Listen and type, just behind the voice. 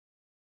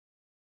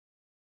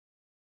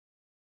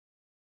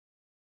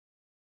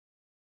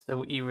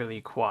So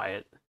eerily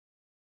quiet.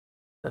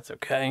 That's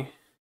okay.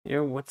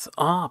 Yo, what's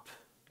up?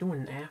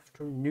 Doing an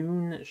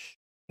afternoon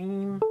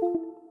stream?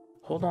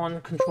 Hold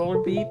on, controller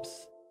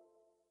beeps.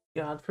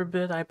 God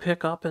forbid I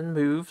pick up and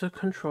move the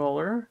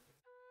controller.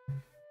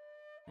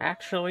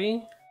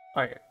 Actually,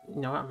 alright, you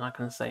know what? I'm not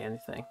gonna say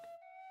anything.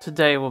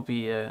 Today will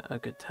be a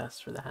good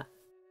test for that.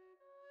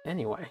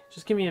 Anyway,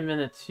 just give me a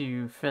minute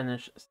to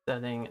finish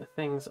setting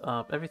things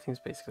up. Everything's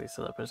basically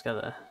set up. I just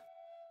gotta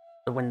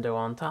the window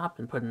on top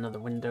and put another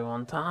window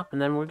on top,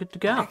 and then we're good to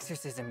go.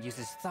 Exorcism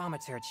uses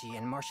thaumaturgy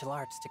and martial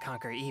arts to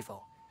conquer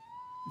evil.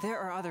 There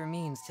are other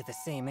means to the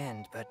same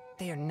end, but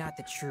they are not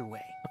the true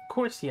way. Of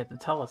course he had to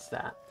tell us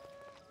that.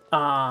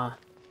 So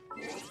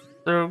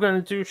we're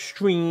gonna do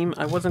stream.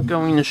 I wasn't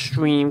going to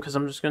stream because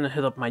I'm just gonna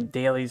hit up my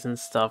dailies and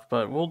stuff,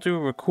 but we'll do a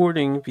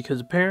recording because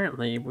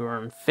apparently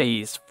we're in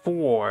phase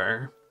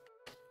 4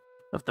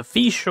 of the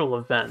facial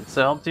event,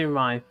 so I'll do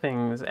my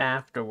things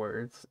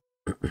afterwards.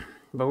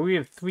 But we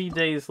have 3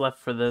 days left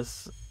for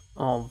this,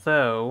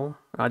 although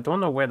I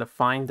don't know where to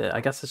find it. I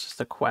guess it's just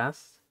a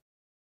quest.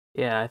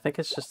 Yeah, I think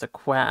it's just a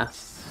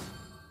quest.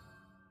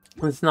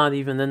 It's not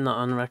even in the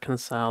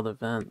unreconciled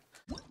event.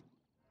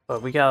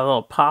 But we got a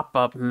little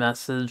pop-up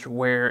message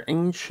where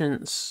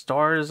ancient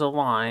stars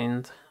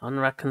aligned,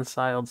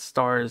 unreconciled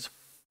stars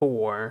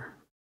 4.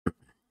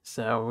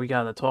 So we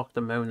gotta talk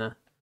to Mona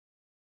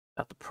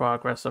about the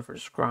progress of her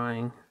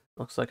scrying.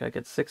 Looks like I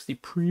get 60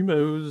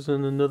 primos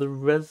and another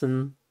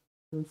resin.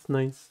 That's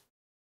nice.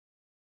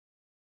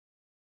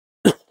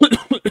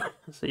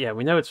 So yeah,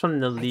 we know it's from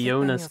the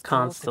Leonis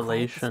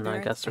constellation. I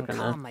guess we're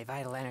gonna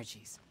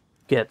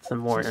get some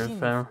more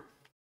info.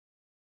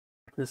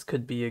 This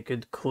could be a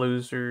good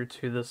closer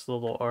to this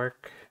little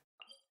arc.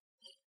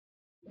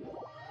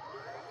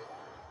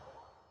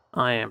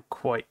 I am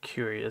quite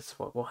curious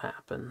what will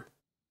happen.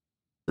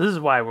 This is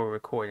why we're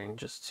recording,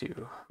 just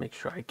to make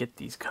sure I get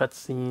these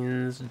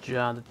cutscenes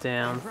jotted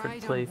down for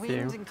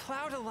playthrough.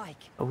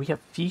 Oh, we have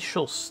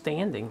Fischl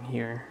standing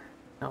here.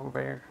 How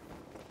rare.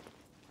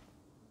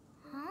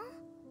 Huh?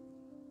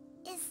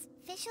 Is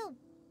Fischl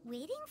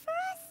waiting for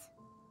us?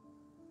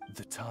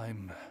 The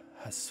time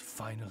has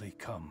finally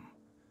come.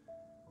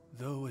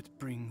 Though it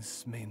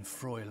brings Main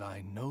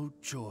Fräulein no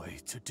joy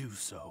to do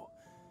so,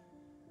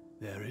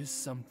 there is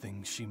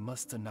something she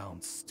must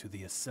announce to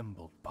the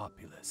assembled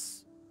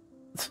populace.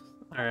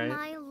 Alright.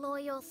 My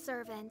loyal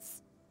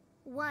servants,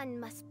 one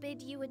must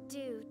bid you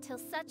adieu till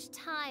such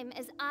time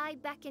as I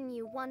beckon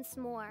you once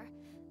more.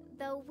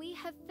 Though we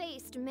have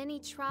faced many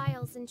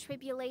trials and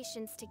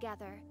tribulations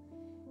together,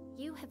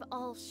 you have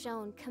all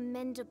shown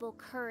commendable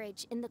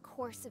courage in the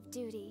course of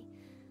duty.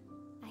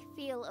 I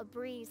feel a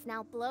breeze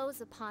now blows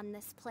upon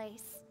this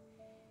place,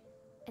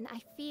 and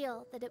I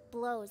feel that it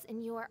blows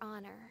in your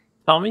honor.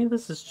 Tell me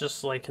this is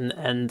just like an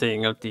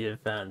ending of the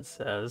event,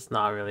 so there's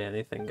not really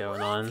anything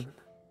going on.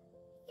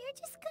 You're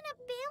just gonna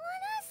bail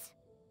on us?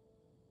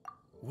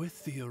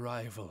 With the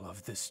arrival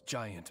of this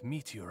giant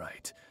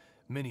meteorite,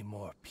 many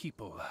more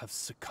people have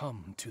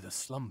succumbed to the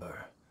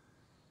slumber.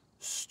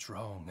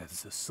 Strong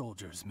as the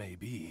soldiers may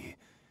be,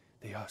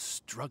 they are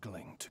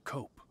struggling to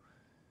cope.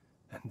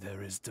 And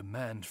there is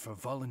demand for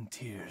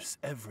volunteers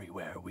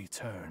everywhere we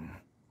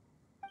turn.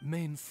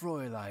 Main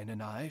Fräulein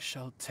and I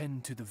shall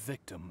tend to the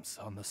victims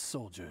on the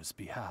soldiers'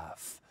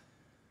 behalf.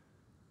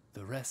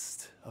 The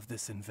rest of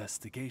this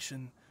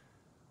investigation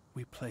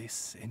we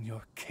place in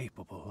your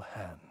capable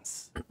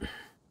hands.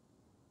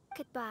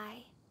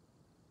 Goodbye.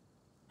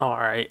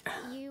 Alright.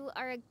 You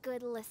are a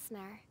good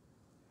listener.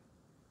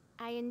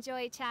 I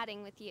enjoy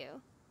chatting with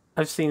you.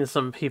 I've seen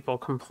some people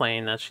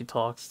complain that she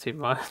talks too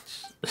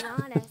much. To be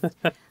honest,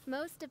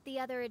 most of the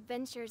other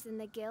adventurers in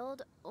the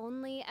guild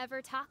only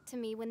ever talk to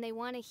me when they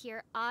want to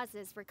hear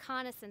Oz's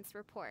reconnaissance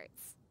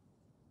reports.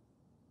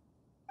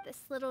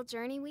 This little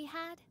journey we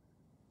had,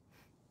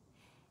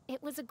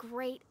 it was a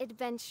great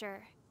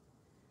adventure.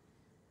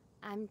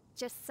 I'm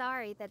just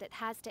sorry that it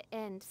has to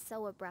end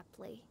so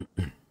abruptly.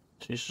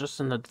 She's just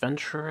an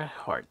adventurer at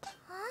heart.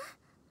 Huh?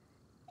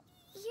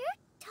 You're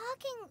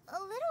talking a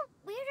little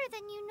weirder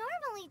than you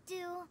normally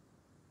do.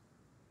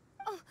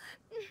 Oh.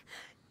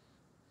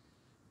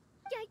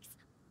 Yikes.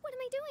 What am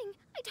I doing?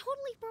 I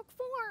totally broke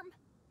form.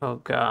 Oh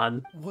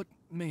god. What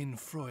Main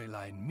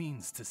Fräulein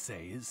means to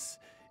say is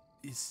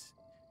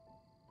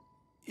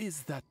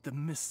that the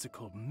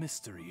mystical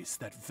mysteries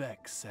that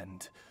vex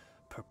and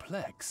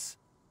perplex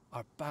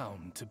are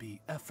bound to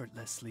be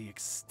effortlessly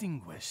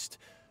extinguished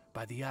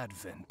by the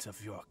advent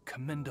of your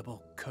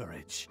commendable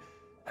courage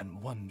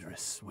and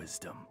wondrous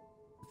wisdom.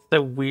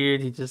 So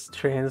weird, he just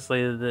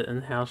translated it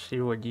in how she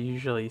would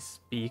usually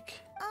speak.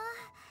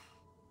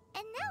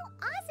 And now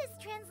Oz's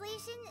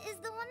translation is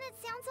the one that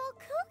sounds all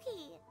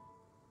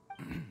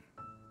kooky.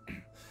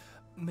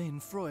 Main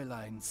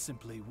Fräulein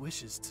simply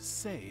wishes to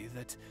say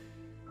that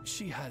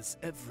she has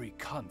every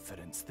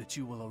confidence that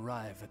you will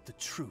arrive at the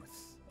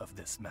truth of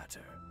this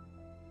matter.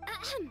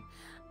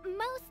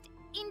 Most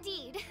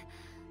indeed.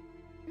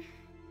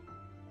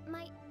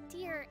 My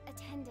dear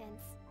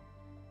attendants,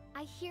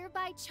 I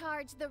hereby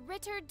charge the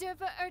Ritter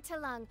Derva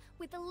Ertelung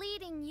with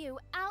leading you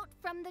out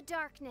from the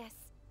darkness,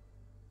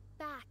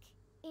 back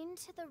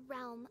into the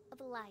realm of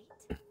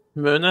light.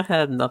 Mona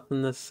had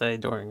nothing to say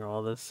during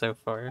all this so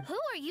far. Who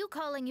are you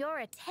calling your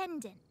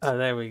attendant? Oh,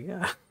 there we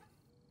go.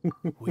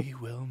 We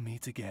will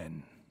meet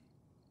again.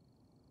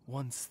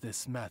 Once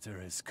this matter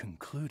is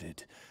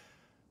concluded,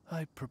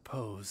 I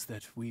propose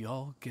that we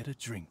all get a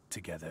drink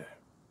together.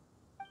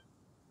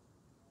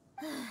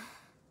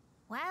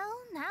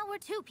 Well, now we're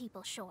 2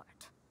 people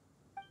short.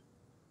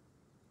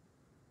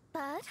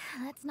 But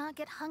let's not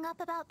get hung up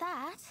about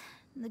that.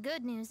 The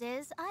good news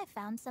is I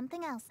found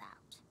something else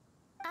out.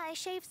 I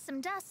shaved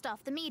some dust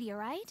off the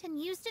meteorite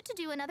and used it to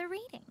do another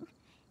reading.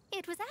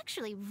 It was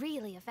actually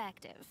really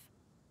effective.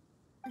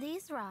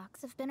 These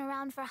rocks have been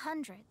around for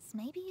hundreds,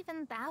 maybe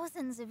even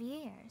thousands of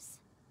years.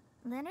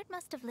 Leonard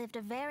must have lived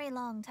a very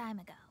long time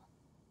ago.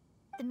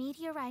 The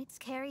meteorites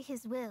carry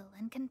his will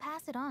and can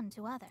pass it on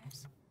to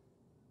others.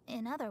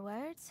 In other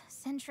words,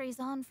 centuries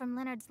on from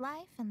Leonard's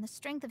life, and the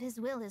strength of his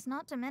will is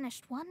not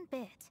diminished one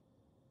bit.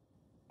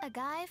 A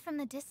guy from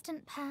the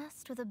distant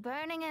past with a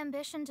burning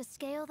ambition to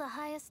scale the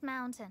highest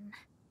mountain.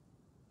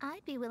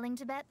 I'd be willing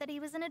to bet that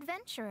he was an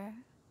adventurer.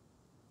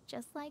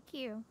 Just like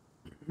you.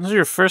 This is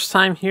your first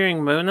time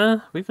hearing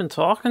Mona? We've been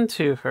talking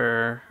to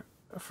her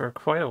for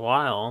quite a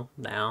while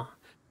now.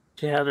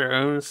 She had her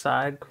own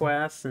side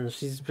quest, and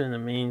she's been a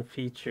main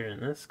feature in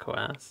this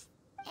quest.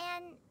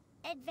 An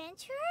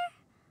adventurer?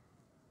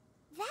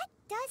 That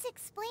does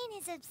explain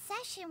his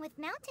obsession with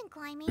mountain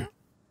climbing.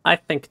 I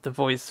think the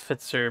voice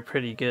fits her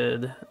pretty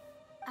good.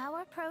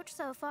 Our approach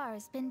so far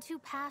has been too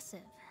passive,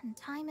 and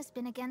time has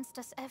been against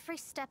us every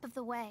step of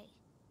the way.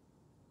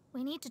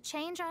 We need to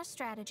change our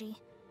strategy,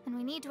 and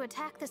we need to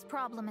attack this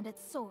problem at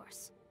its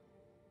source.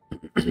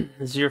 This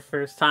is your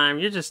first time?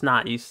 You're just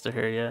not used to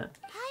her yet.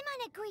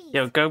 Paimon agrees.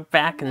 Yo, go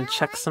back From and now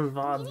check on, some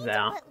we VODs need to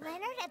out. put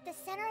Leonard at the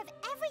center of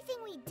everything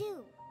we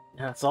do.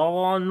 Yeah, it's all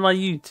on my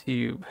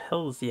YouTube.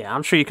 Hells yeah,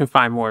 I'm sure you can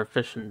find more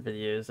efficient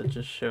videos that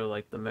just show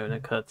like the Mona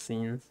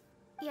cutscenes.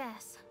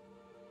 Yes,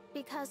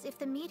 because if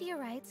the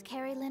meteorites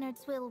carry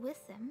Leonard's will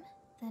with them,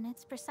 then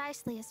it's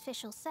precisely as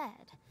Fischl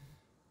said.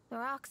 The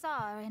rocks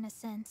are, in a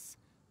sense,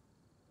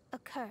 a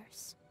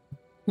curse.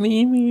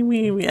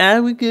 Me,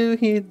 I would go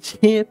here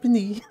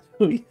Japanese.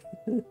 Me.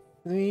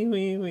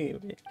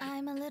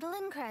 I'm a little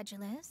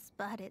incredulous,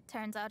 but it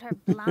turns out her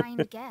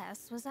blind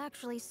guess was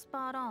actually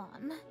spot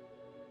on.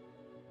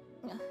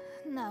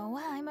 No,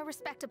 I'm a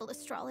respectable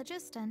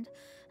astrologist, and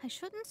I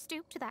shouldn't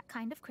stoop to that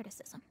kind of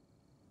criticism.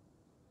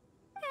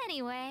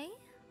 Anyway,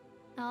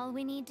 all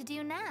we need to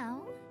do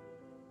now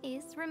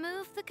is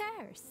remove the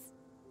curse.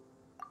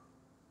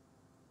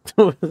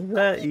 What does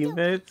that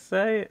emote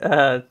say?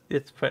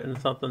 It's putting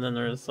something in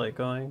the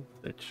recycling.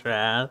 The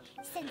trash.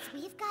 Since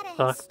we've got a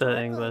Fuck the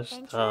historical English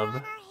adventurer dub. on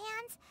our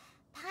hands,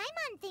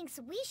 Paimon thinks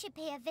we should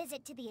pay a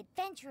visit to the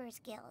Adventurers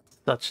Guild.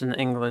 Such an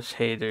English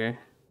hater.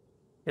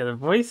 Yeah, the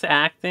voice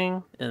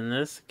acting in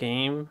this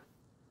game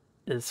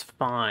is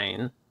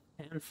fine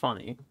and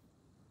funny.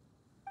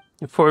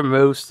 For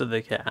most of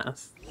the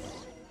cast.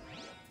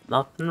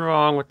 Nothing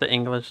wrong with the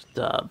English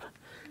dub.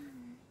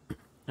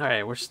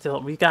 Alright,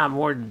 we got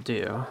more to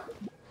do.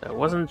 It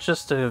wasn't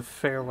just a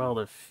farewell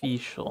to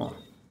Fischl.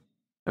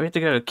 We have to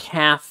go to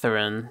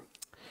Catherine.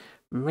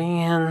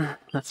 Man,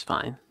 that's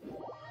fine.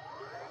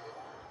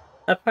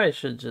 I probably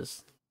should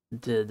just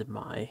did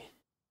my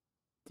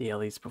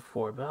dailies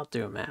before, but I'll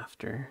do them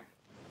after.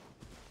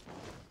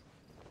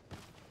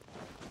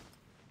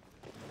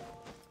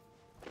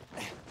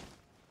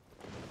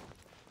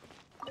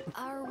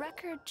 Our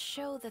records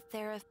show that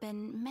there have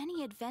been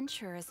many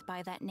adventurers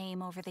by that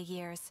name over the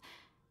years.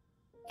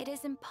 It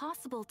is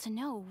impossible to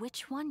know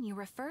which one you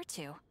refer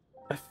to.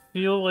 I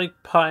feel like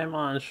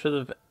Paimon should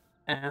have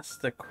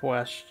asked the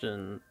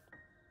question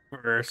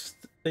first.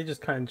 They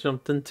just kind of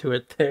jumped into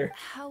it there.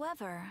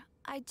 However,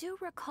 I do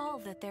recall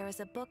that there is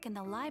a book in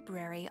the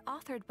library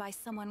authored by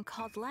someone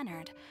called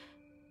Leonard.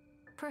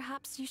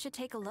 Perhaps you should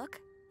take a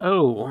look?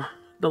 Oh,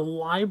 the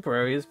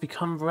library has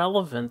become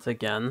relevant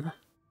again.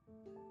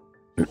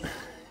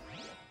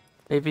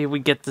 Maybe we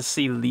get to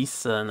see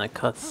Lisa in a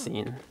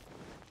cutscene.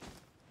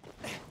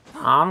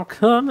 I'm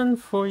coming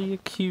for you,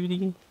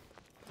 cutie.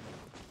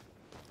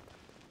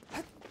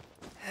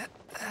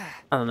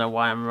 I don't know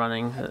why I'm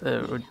running.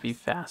 It would be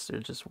faster,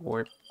 just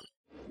warp.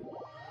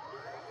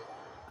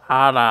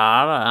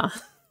 Ara.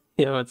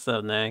 Yo, what's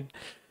up, Nag?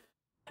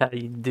 How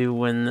you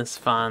doing this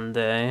fine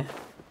day?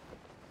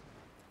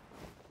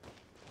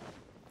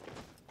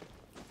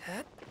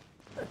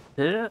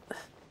 Yeah.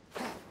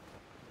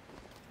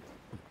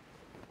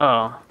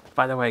 Oh,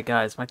 by the way,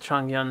 guys, my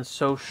Chongyun's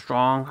so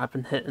strong. I've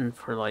been hitting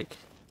for like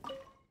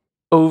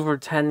over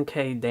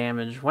 10k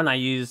damage when I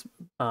use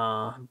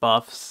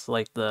buffs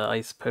like the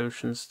ice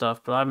potion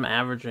stuff, but I'm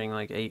averaging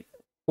like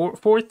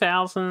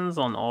 4,000s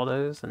on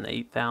autos and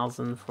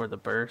 8,000 for the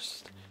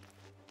burst.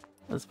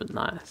 That's been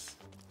nice.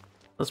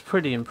 That's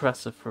pretty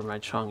impressive for my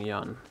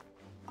Chongyun.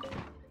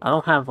 I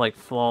don't have like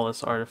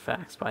flawless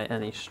artifacts by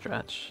any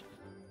stretch.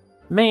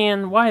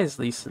 Man, why is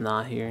Lisa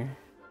not here?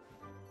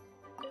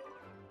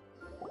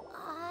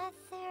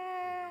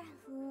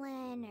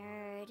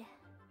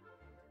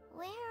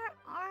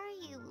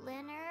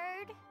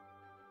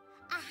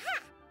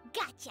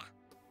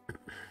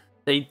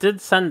 They did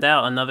send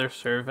out another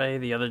survey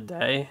the other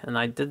day, and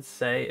I did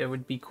say it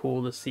would be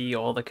cool to see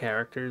all the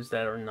characters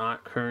that are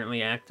not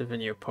currently active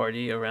in your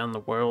party around the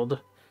world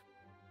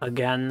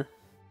again.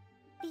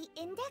 The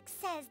index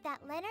says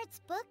that Leonard's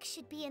book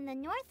should be in the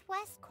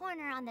northwest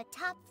corner on the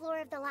top floor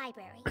of the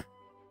library.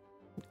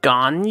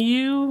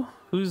 Ganyu?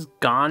 Who's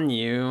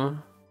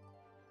Ganyu?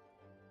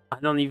 I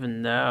don't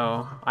even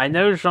know. I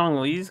know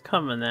Zhongli's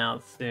coming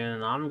out soon,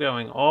 and I'm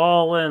going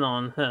all in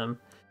on him.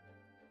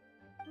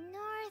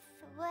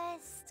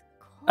 Northwest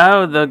corner.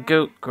 Oh, the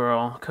goat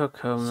girl.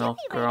 Cocoa milk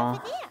Should be right girl.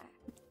 over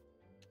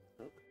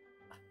there.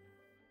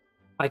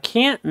 I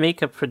can't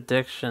make a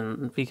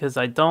prediction because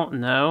I don't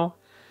know.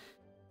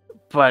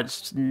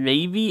 But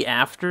maybe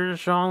after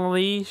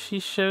Zhongli she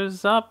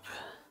shows up?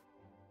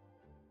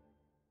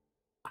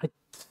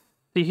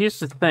 See, here's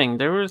the thing.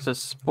 There was a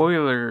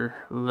spoiler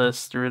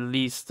list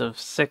released of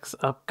 6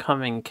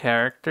 upcoming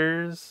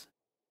characters.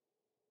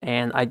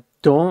 And I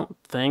don't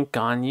think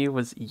Ganyu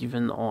was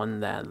even on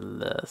that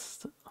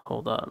list.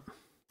 Hold up.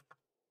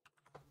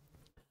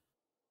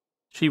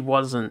 She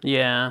wasn't,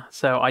 yeah.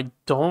 So I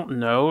don't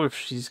know if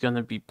she's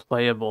gonna be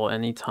playable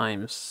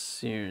anytime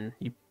soon.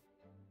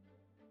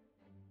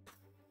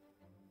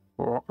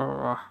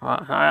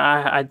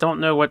 I don't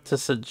know what to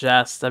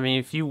suggest. I mean,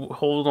 if you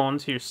hold on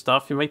to your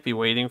stuff, you might be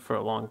waiting for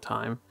a long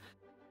time.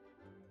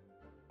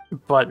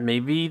 But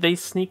maybe they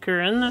sneak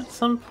her in at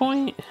some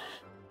point?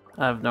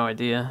 I have no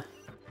idea.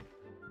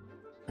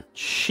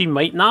 She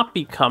might not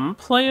become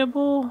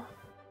playable?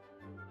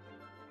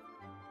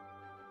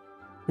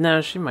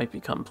 No, she might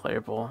become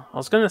playable. I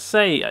was gonna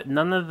say,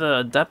 none of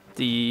the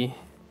Adepti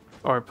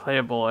are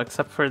playable,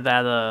 except for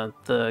that,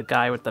 the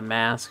guy with the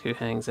mask who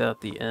hangs out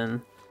at the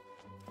inn.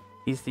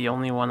 He's the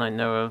only one I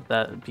know of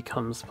that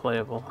becomes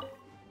playable.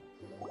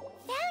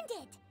 Found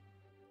it!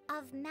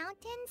 Of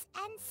Mountains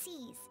and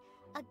Seas,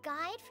 a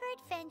guide for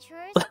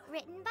adventurers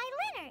written by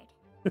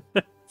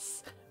Leonard.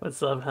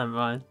 What's up,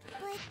 Henmine?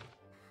 But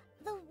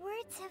the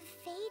words have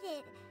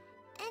faded,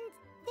 and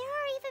there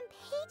are even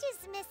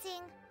pages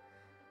missing.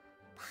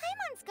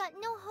 Paimon's got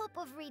no hope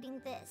of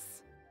reading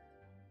this.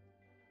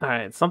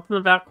 Alright, something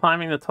about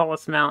climbing the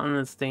tallest mountain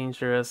is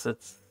dangerous.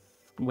 It's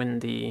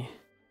windy.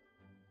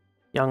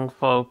 Young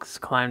folks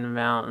climb the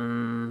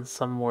mountain,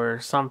 somewhere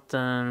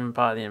something,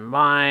 body and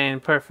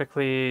mind,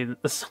 perfectly,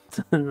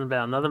 something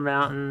about another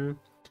mountain.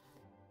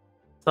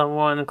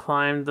 Someone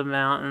climbed the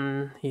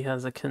mountain, he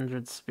has a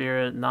kindred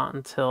spirit, not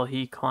until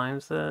he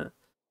climbs it.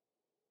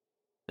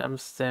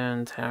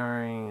 Gemstone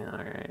towering,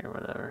 alright,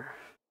 whatever.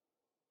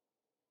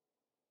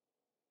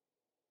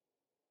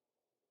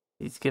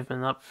 He's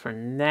given up for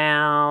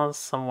now,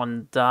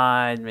 someone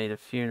died, made a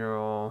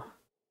funeral.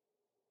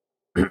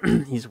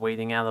 He's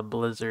waiting out a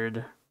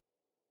blizzard.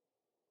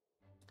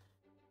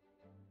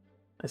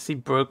 I see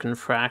broken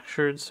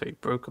fractured, so he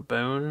broke a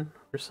bone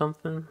or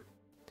something.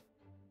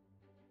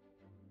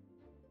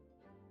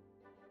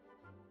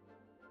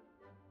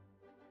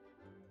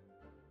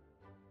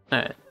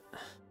 Alright.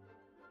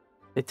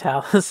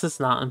 Fatalis is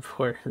not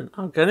important.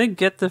 I'm gonna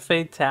get to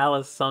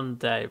Fatalis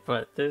someday,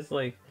 but there's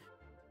like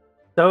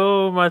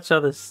so much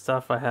other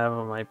stuff I have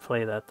on my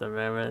plate at the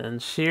moment, and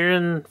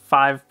Sheeran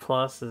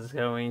 5+ is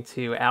going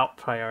to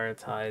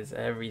out-prioritize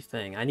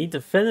everything. I need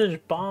to finish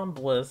Bomb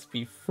Bliss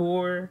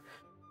before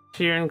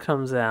Sheeran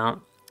comes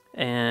out,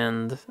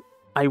 and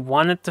I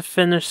wanted to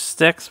finish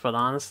Styx, but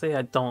honestly,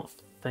 I don't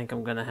think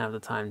I'm gonna have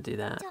the time to do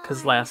that,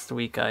 because last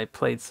week I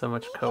played so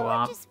much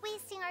co-op. We're just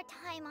wasting our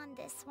time on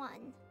this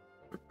one.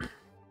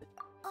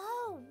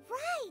 Oh,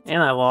 right!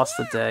 And I lost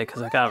a day,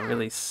 because I got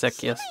really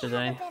sick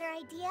yesterday. Have a better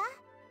idea.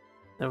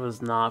 It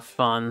was not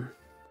fun.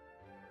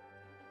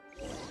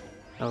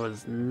 I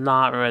was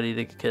not ready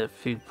to get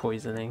food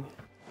poisoning.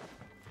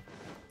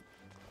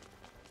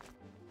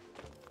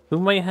 Who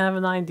might have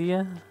an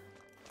idea?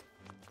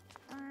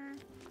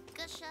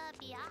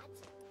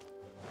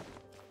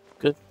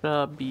 Good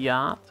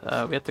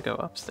Biat. We have to go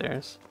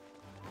upstairs.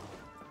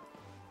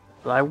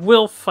 But I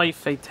will fight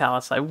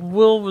Fatalis. I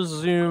will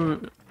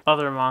resume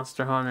other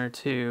Monster Hunter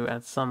 2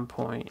 at some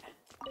point.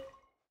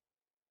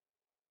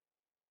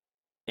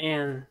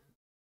 And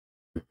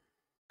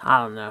I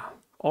don't know.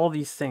 All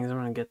these things, I'm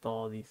gonna get to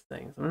all these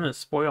things. I'm gonna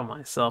spoil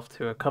myself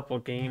to a couple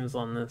games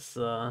on this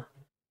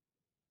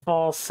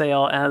fall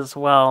sale as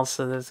well,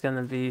 so there's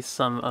gonna be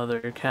some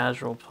other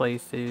casual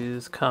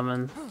playthroughs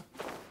coming.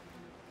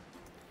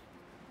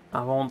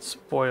 I won't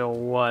spoil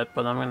what,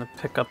 but I'm gonna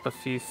pick up a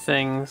few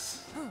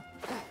things.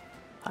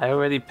 I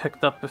already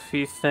picked up a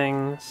few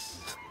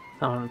things.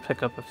 I'm gonna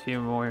pick up a few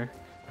more.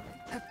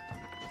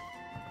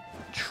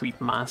 Treat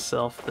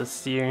myself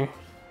this year.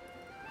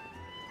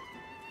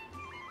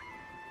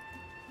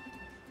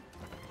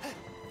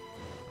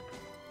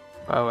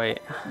 Oh wait,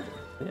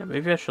 yeah,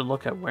 maybe I should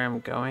look at where I'm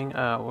going.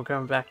 We're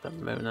going back to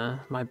Mona,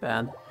 my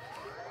bad.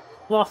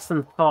 Lost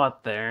in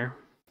thought there.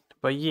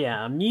 But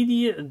yeah,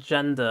 immediate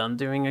agenda, I'm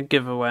doing a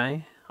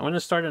giveaway. I'm gonna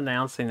start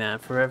announcing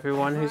that for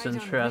everyone who's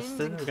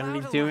interested. We're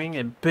gonna be doing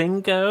a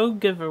bingo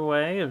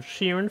giveaway of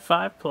Sheeran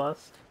 5+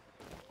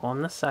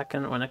 on the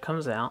 2nd when it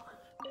comes out.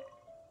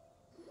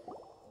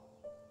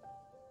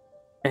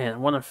 And I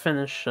want to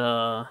finish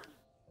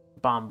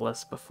Bomb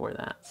Bliss before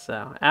that.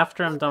 So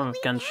after I'm done with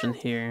Genshin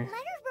here, Leonard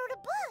wrote a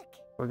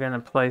book. we're gonna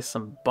play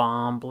some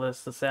Bomb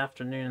Bliss this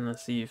afternoon and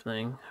this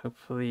evening.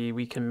 Hopefully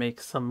we can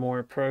make some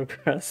more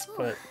progress,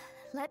 but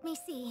Let me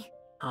see.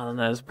 I don't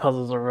know, those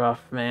puzzles are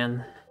rough,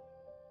 man.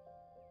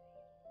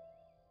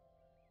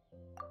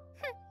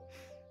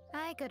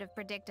 I could have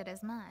predicted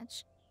as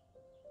much.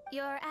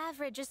 Your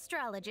average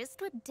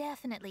astrologist would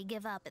definitely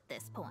give up at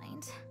this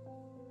point.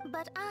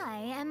 But I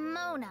am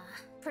Mona,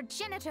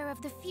 progenitor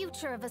of the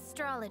future of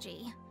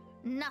astrology.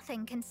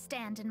 Nothing can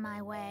stand in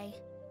my way.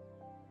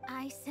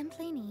 I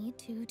simply need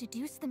to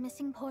deduce the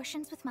missing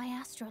portions with my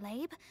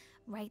astrolabe,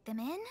 write them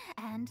in,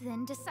 and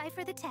then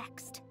decipher the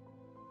text.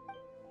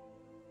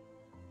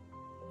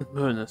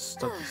 Mona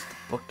studies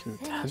the book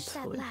Finished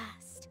at intensely.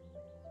 last.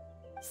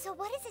 So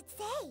what does it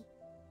say?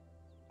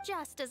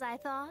 Just as I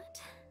thought.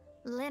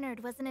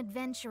 Leonard was an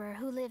adventurer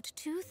who lived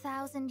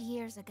 2,000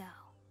 years ago.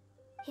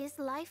 His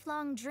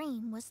lifelong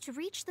dream was to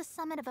reach the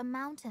summit of a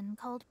mountain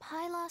called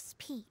Pylos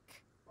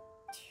Peak.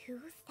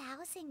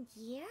 2,000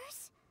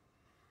 years?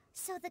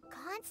 So the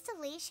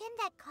constellation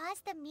that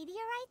caused the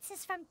meteorites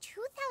is from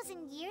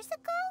 2,000 years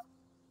ago?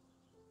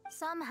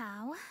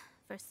 Somehow,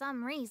 for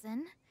some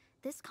reason,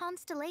 this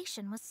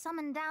constellation was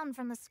summoned down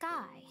from the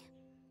sky.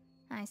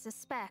 I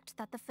suspect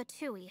that the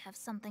Fatui have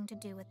something to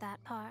do with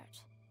that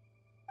part.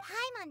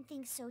 Paimon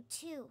thinks so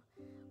too.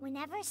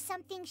 Whenever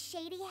something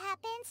shady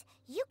happens,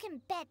 you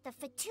can bet the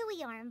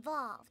Fatui are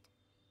involved.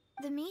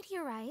 The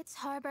meteorites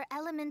harbor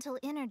elemental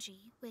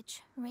energy,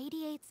 which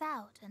radiates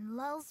out and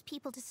lulls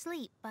people to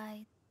sleep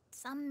by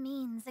some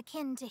means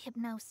akin to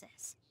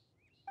hypnosis.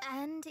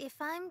 And if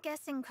I'm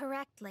guessing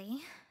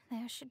correctly,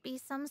 there should be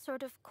some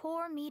sort of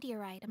core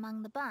meteorite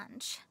among the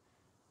bunch,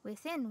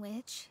 within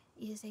which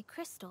is a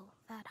crystal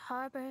that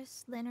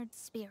harbors Leonard's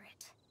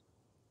spirit.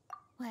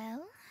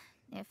 Well,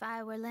 if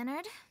I were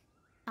Leonard,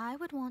 I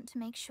would want to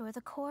make sure the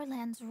core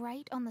lands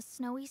right on the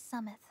snowy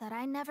summit that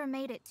I never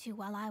made it to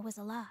while I was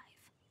alive.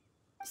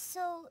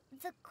 So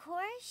the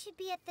core should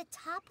be at the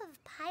top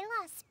of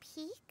Pylos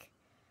Peak?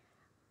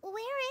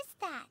 Where is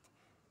that?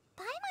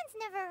 Paimon's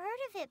never heard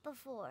of it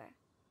before.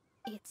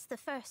 It's the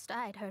first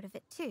I'd heard of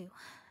it too,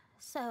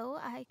 so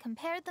I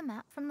compared the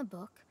map from the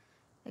book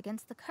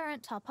against the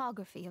current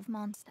topography of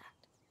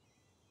Mondstadt.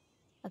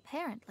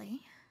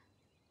 Apparently,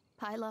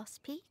 Pylos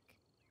Peak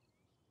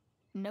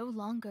no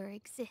longer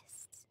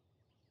exists.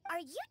 Are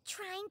you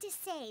trying to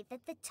say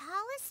that the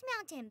tallest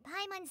mountain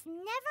Paimon's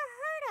never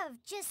heard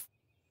of just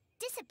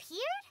disappeared?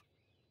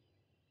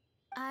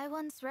 I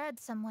once read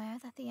somewhere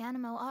that the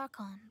Animo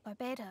Archon,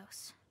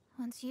 Barbados,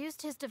 once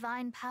used his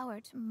divine power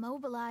to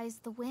mobilize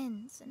the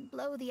winds and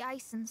blow the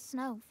ice and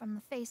snow from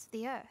the face of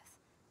the earth.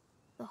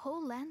 The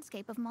whole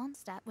landscape of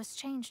Mondstadt was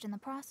changed in the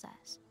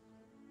process.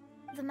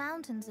 The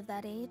mountains of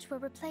that age were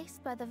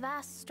replaced by the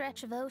vast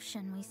stretch of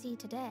ocean we see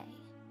today.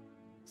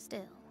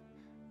 Still,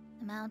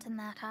 a mountain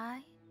that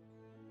high,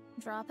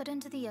 drop it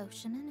into the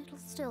ocean and it'll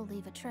still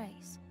leave a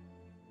trace.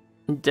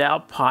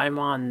 Doubt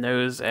Paimon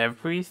knows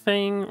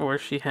everything, or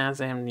she has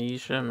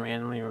amnesia and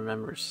randomly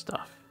remembers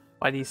stuff.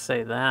 Why do you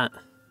say that?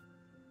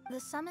 The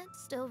summit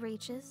still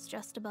reaches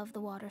just above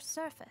the water's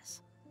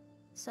surface,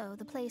 so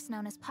the place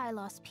known as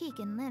Pylos Peak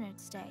in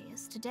Leonard's day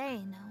is today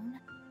known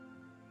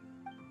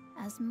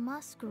as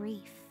Musk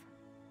Reef.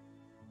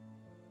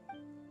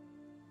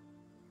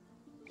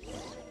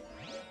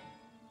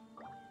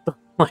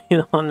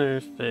 Light on her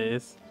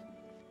face.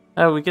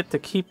 Oh, we get to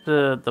keep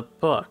the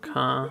book,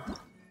 huh?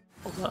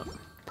 Hold up.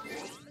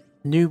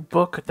 New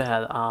book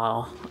that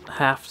I'll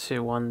have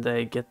to one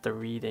day get the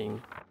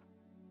reading.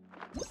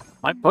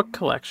 My book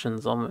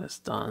collection's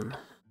almost done,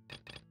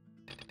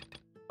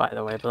 by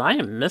the way, but I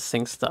am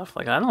missing stuff.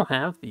 Like, I don't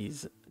have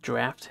these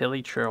draft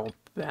Hilly Trail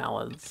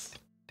ballads.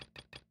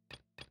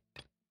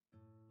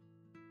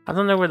 I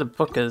don't know where the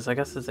book is. I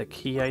guess it's a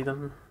key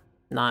item,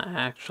 not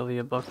actually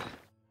a book.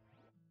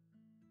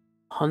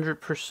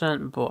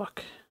 100%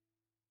 book.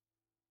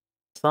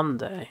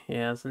 Someday.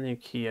 Yeah, it's a new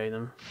key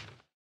item.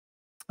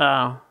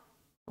 Oh.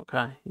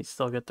 Okay, you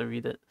still get to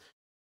read it.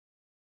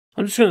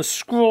 I'm just gonna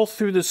scroll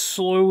through this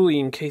slowly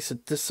in case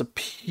it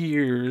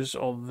disappears,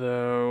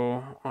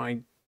 although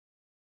I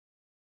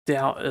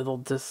doubt it'll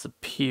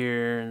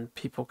disappear and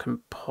people can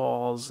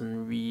pause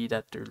and read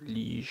at their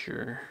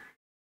leisure.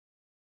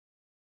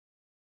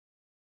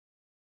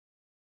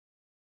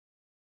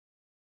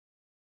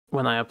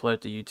 When I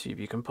upload to YouTube,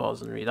 you can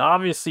pause and read.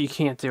 Obviously, you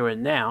can't do it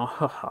now.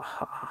 Ha ha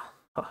ha.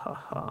 Ha ha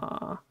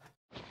ha.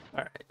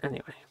 Alright,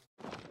 anyway.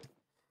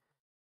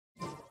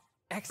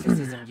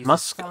 Exorcism uses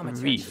Musk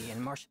thaumaturgy Reef.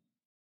 and martial.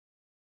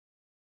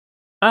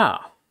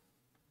 Ah.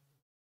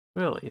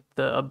 Really?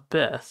 The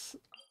Abyss.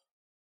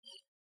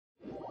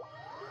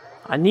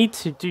 I need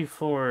to do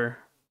floor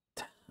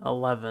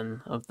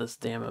 11 of this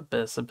damn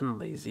Abyss. I've been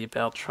lazy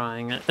about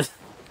trying it.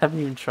 Haven't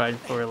even tried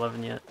floor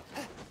 11 yet.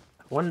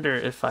 I wonder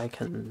if I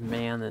can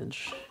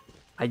manage.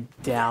 I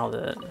doubt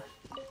it.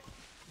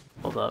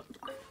 Hold up.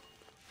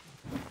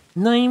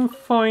 Name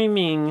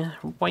farming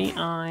white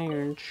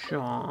iron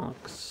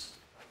chunks.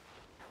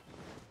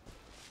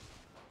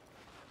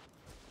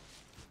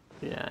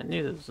 Yeah, I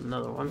knew there was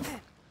another one.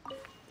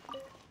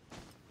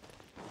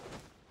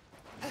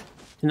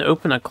 You can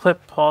open a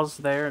clip, pause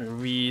there,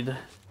 and read.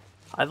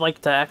 I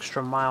like the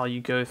extra mile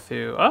you go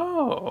through.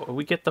 Oh,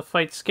 we get to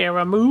fight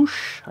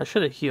Scaramouche. I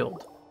should have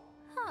healed.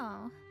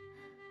 Oh.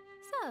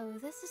 So,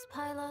 this is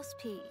Pylos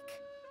Peak.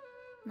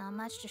 Not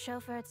much to show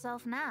for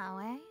itself now,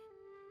 eh?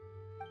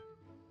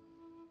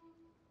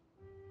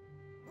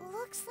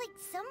 Looks like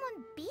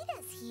someone beat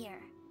us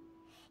here.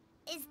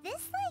 Is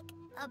this like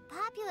a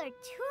popular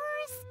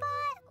tourist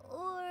spot,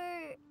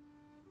 or...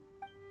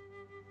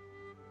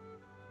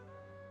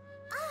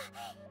 Ah,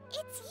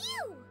 it's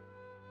you!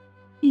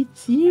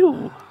 It's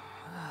you.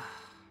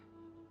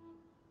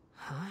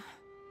 Huh?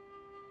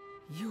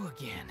 You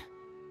again.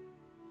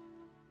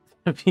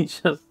 He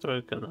just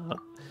woken up.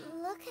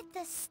 Look at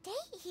the state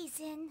he's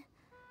in.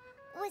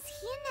 Was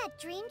he in that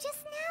dream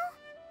just now?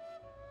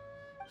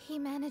 He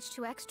managed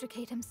to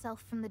extricate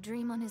himself from the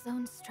dream on his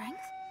own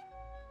strength?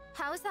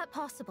 How is that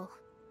possible?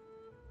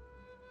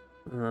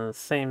 The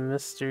same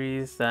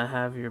mysteries that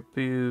have your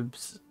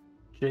boobs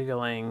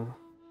jiggling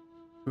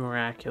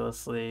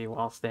miraculously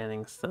while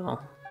standing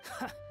still.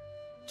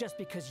 Just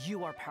because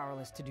you are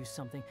powerless to do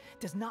something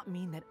does not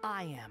mean that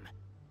I am.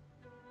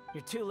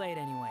 You're too late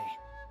anyway.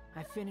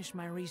 I finished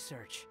my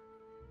research.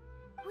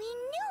 We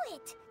knew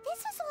it!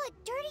 This was all a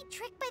dirty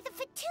trick by the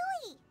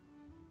Fatui!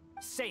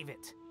 Save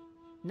it!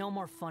 No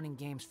more fun and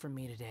games for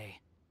me today.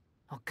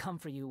 I'll come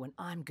for you when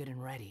I'm good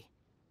and ready.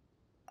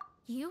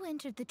 You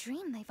entered the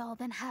dream they've all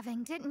been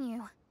having, didn't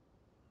you?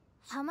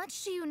 How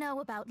much do you know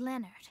about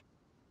Leonard?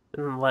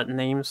 Didn't let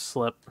names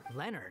slip.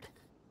 Leonard?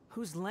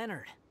 Who's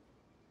Leonard?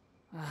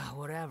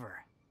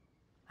 Whatever.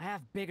 I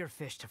have bigger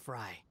fish to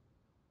fry.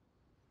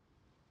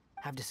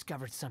 I've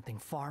discovered something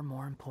far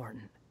more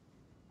important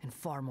and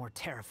far more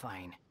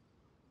terrifying.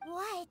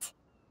 What?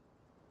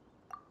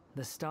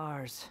 The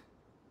stars,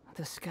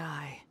 the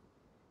sky,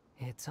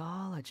 it's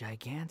all a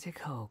gigantic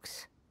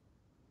hoax.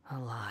 A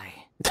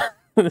lie.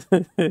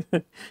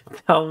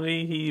 Tell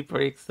me he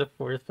breaks the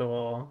fourth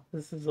wall.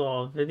 This is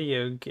all a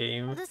video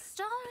game. The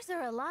stars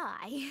are a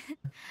lie.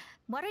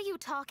 What are you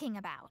talking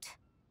about?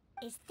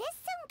 Is this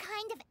some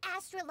kind of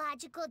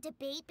astrological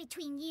debate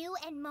between you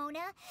and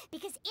Mona?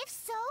 Because if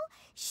so,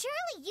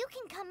 surely you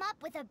can come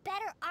up with a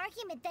better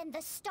argument than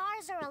the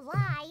stars are a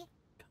lie.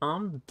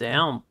 Calm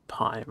down,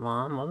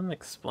 Paimon. Let him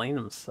explain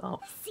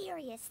himself.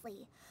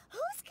 Seriously,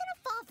 who's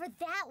gonna fall for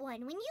that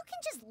one when you can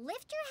just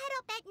lift your head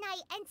up at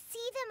night and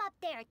see them up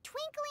there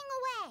twinkling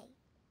away?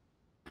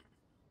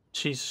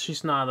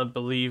 She's not a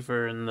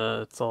believer in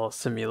the it's all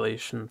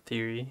simulation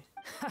theory.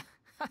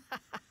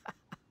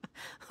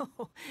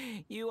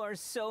 You are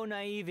so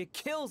naive, it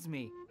kills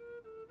me.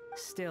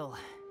 Still,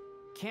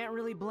 can't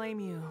really blame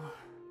you.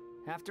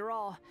 After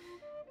all,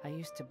 I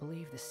used to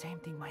believe the same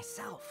thing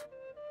myself.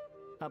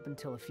 Up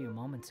until a few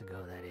moments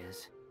ago, that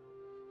is.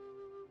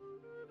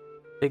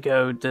 Big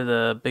O did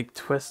a big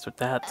twist with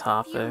that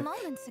topic. A few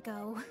moments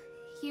ago.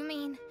 You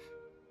mean...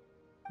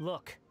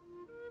 Look,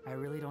 I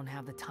really don't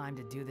have the time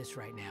to do this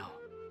right now.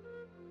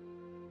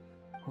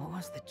 What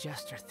was the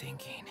Jester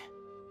thinking?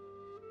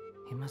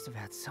 He must have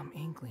had some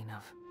inkling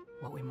of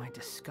what we might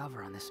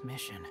discover on this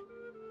mission.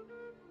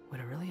 Would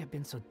it really have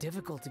been so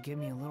difficult to give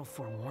me a little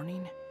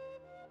forewarning?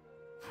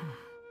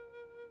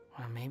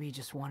 Or maybe he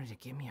just wanted to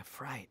give me a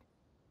fright.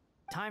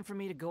 Time for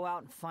me to go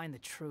out and find the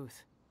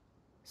truth.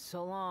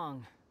 So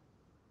long,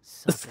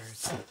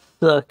 suckers.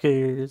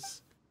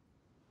 Suckers.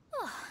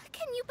 Oh,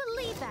 can you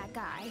believe that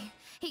guy?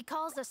 He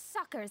calls us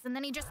suckers and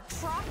then he just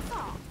trots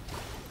off.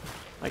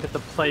 I get to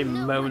play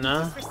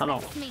Mona. I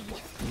don't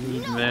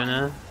need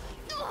Mona.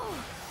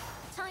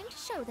 Time to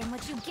show them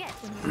what you get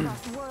when you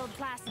cross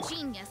world-class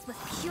genius with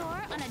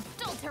pure,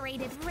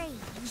 unadulterated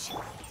rage.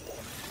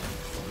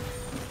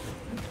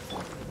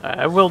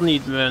 I will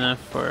need Mona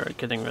for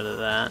getting rid of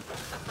that.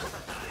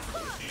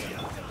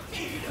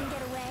 You can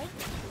get away.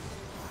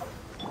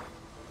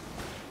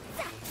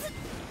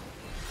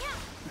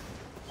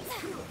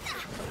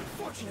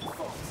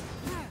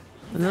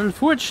 An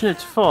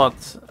unfortunate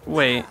fault.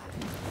 Wait.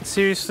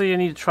 Seriously, I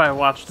need to try to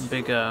watch the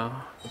Big O.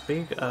 The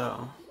Big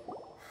O.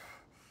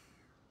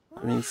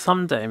 I mean,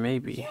 someday,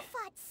 maybe. You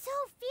fought so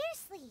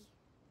fiercely.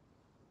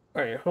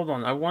 Alright, hold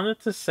on. I wanted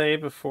to say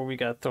before we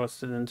got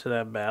thrusted into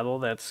that battle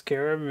that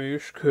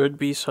Scaramouche could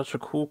be such a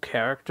cool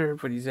character,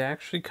 but he's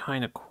actually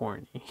kind of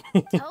corny.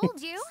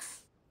 Told you.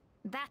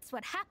 That's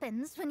what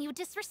happens when you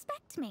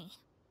disrespect me.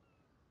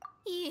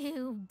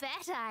 You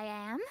bet I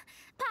am.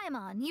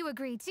 Paimon, you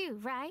agree too,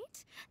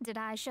 right? Did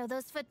I show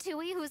those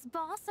Fatui who's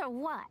boss or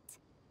what?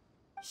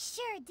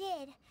 Sure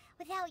did.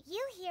 Without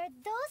you here,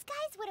 those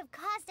guys would have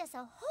caused us a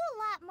whole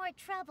lot more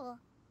trouble.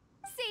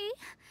 See?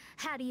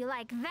 How do you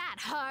like that,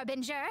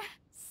 Harbinger?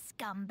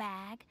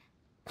 Scumbag.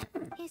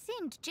 He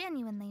seemed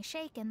genuinely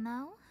shaken,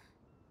 though.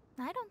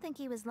 I don't think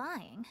he was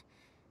lying.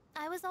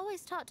 I was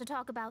always taught to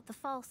talk about the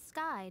false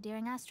sky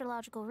during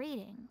astrological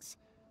readings.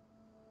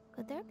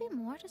 Could there be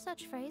more to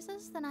such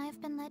phrases than I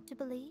have been led to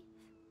believe?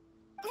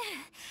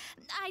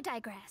 I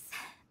digress.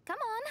 Come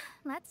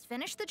on, let's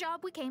finish the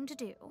job we came to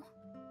do.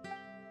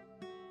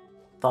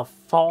 The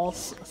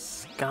false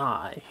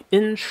sky.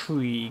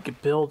 Intrigue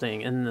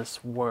building in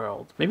this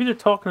world. Maybe they're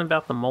talking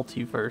about the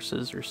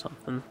multiverses or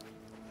something.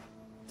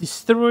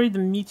 Destroy the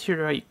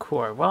meteorite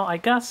core. Well, I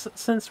guess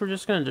since we're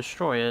just gonna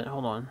destroy it,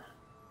 hold on.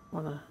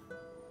 Wanna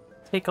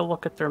take a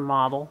look at their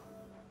model,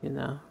 you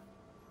know.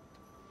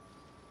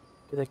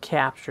 Get it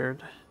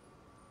captured.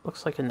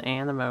 Looks like an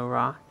animo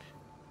rock.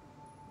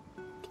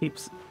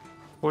 Keeps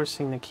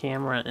forcing the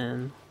camera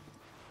in.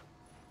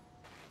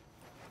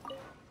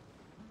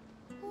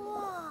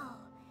 Whoa,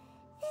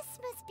 this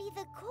must be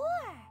the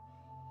core.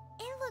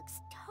 It looks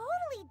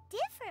totally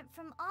different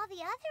from all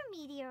the other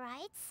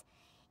meteorites.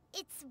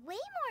 It's way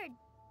more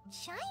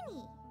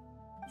shiny.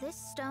 This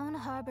stone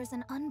harbors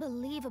an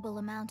unbelievable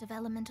amount of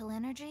elemental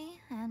energy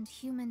and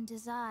human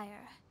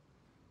desire.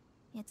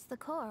 It's the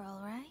core, all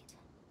right?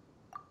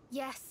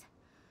 Yes.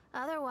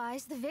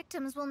 Otherwise, the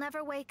victims will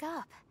never wake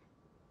up.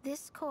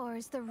 This core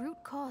is the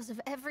root cause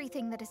of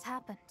everything that has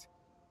happened.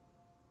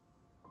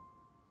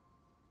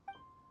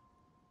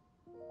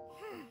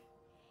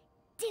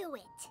 Do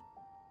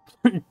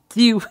it.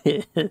 Do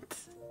it!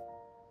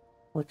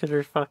 Look at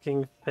her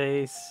fucking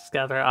face. She's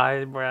got her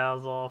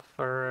eyebrows all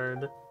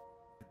furrowed.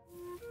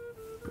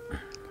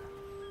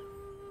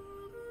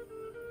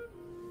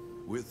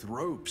 With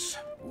ropes,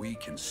 we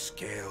can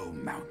scale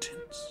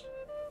mountains.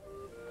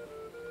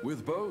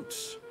 With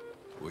boats,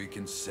 we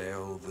can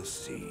sail the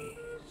seas.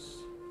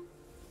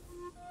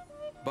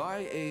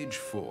 By age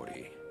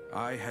 40,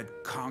 I had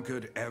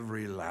conquered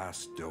every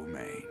last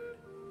domain.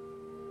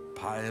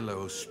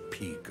 Pylos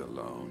Peak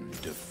alone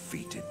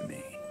defeated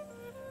me.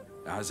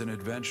 As an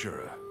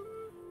adventurer,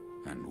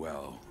 and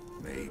well,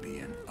 maybe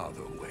in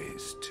other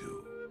ways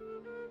too.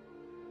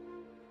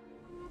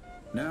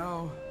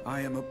 Now, I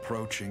am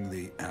approaching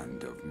the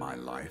end of my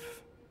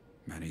life.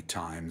 Many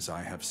times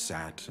I have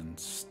sat and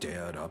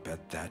stared up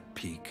at that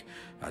peak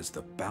as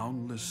the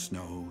boundless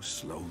snow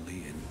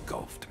slowly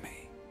engulfed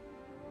me.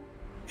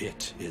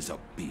 It is a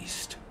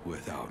beast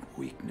without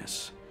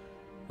weakness,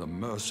 the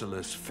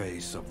merciless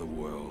face of the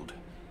world.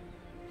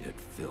 It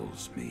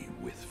fills me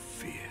with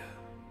fear.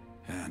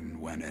 And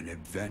when an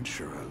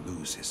adventurer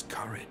loses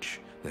courage,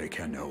 they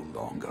can no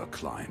longer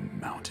climb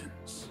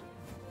mountains.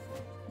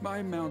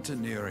 My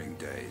mountaineering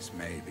days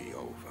may be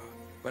over,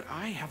 but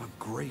I have a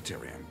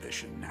greater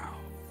ambition now.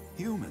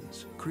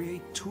 Humans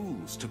create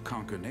tools to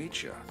conquer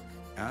nature,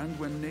 and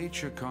when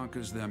nature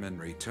conquers them in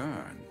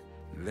return,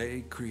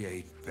 they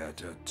create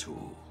better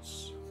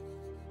tools.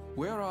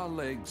 Where our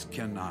legs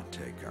cannot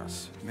take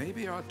us,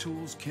 maybe our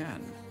tools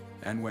can.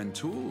 And when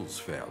tools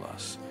fail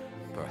us,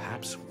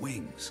 perhaps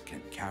wings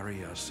can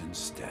carry us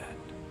instead.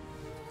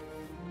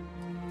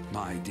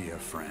 My dear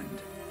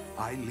friend,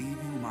 I leave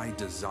you my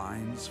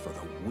designs for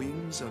the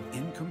wings of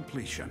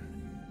incompletion.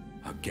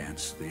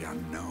 Against the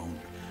unknown,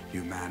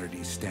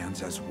 humanity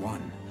stands as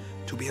one.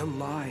 To be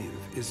alive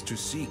is to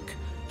seek,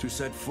 to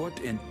set foot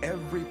in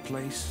every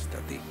place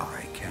that the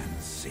eye can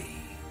see.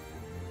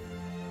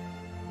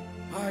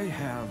 I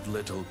have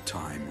little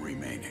time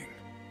remaining,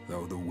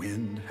 though the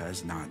wind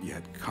has not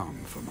yet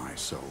come for my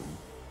soul.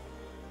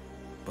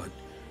 But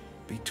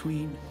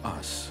between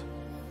us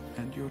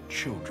and your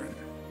children,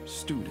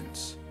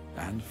 students,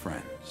 and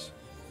friends,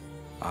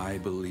 I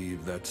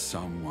believe that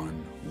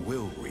someone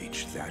will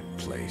reach that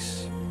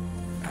place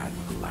at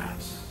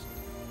last.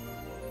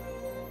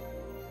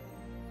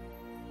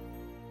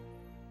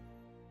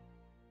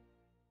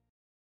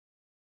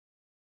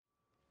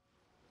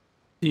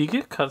 Do you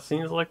get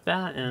cutscenes like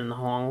that in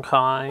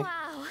Honkai?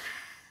 Wow.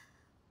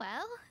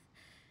 Well,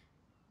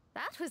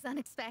 that was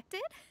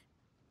unexpected.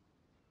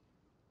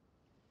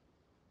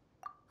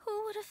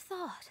 Who would have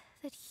thought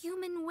that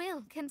human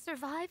will can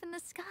survive in the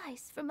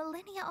skies for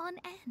millennia on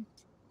end?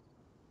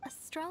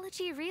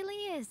 Astrology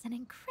really is an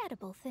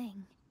incredible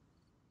thing.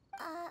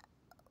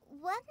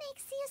 What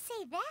makes you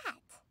say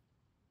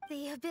that?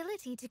 The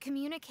ability to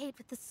communicate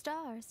with the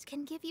stars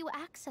can give you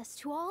access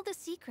to all the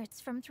secrets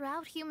from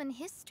throughout human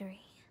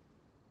history.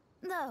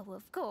 Though,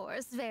 of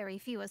course, very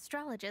few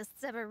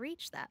astrologists ever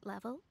reach that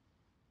level.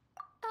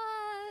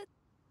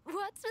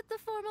 What's with the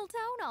formal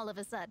tone all of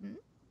a sudden?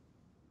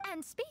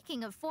 And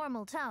speaking of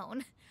formal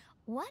tone,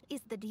 what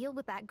is the deal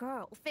with that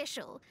girl,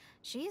 Fischl?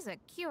 She's a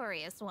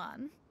curious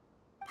one.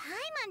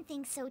 Paimon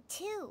thinks so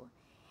too.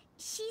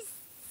 She's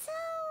so...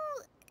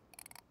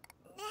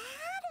 how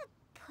to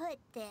put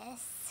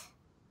this?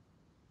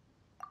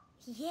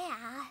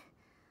 Yeah.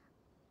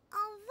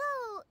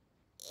 Although,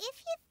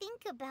 if you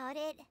think about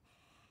it,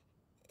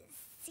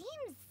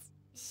 seems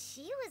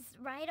she was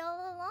right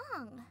all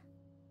along.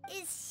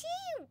 Is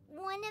she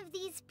one of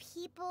these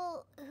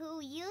people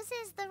who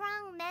uses the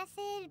wrong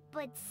method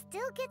but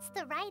still gets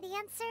the right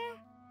answer?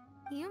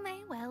 You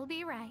may well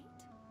be right.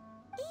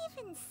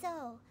 Even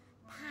so,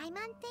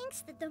 Paimon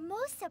thinks that the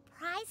most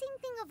surprising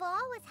thing of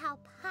all was how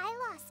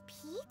Pylos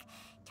Peak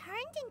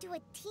turned into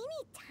a teeny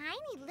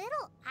tiny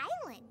little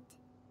island.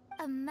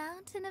 A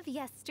mountain of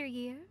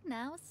yesteryear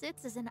now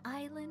sits as an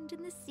island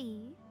in the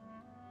sea.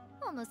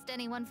 Almost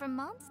anyone from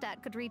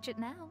Mondstadt could reach it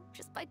now,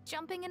 just by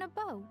jumping in a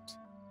boat.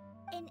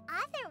 In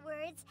other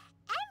words,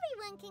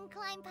 Everyone can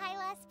climb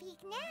Pylas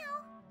Peak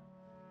now.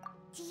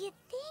 Do you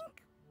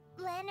think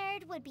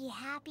Leonard would be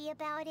happy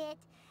about it?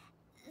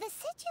 The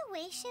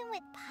situation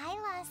with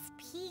Pylas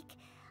Peak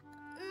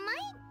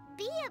might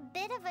be a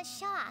bit of a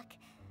shock.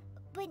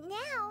 But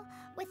now,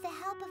 with the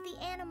help of the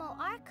Animal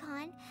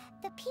Archon,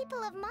 the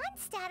people of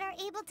Mondstadt are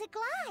able to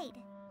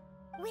glide.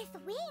 With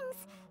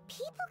wings,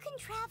 people can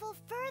travel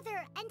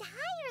further and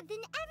higher than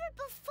ever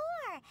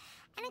before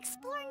and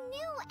explore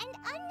new and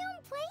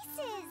unknown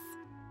places.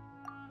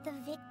 The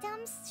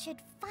victims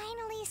should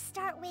finally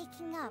start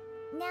waking up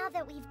now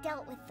that we've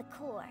dealt with the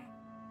core.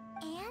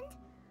 And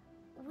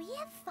we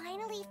have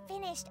finally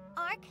finished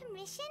our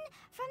commission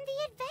from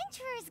the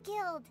Adventurers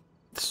Guild.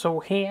 So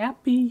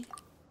happy.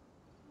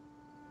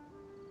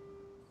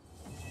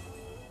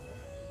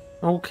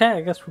 Okay,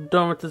 I guess we're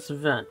done with this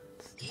event.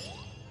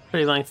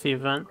 Pretty lengthy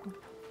event.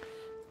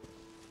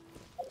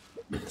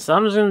 So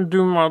I'm just gonna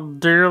do my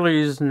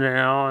dailies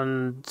now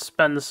and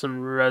spend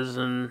some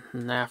resin,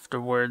 and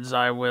afterwards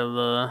I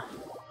will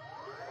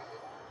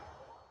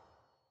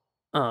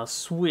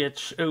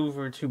switch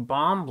over to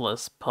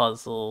bombless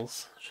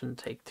puzzles. Shouldn't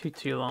take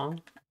too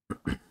long.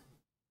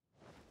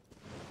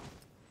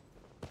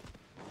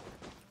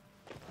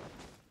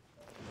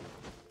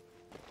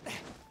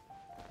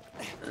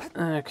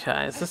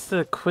 Okay, is this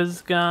the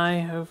quiz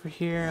guy over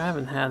here? I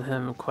haven't had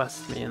him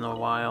quest me in a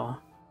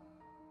while.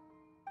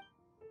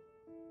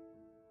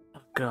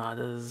 Oh god,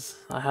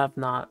 I have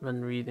not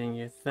been reading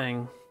your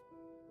thing.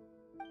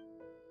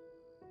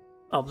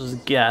 I'll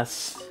just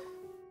guess.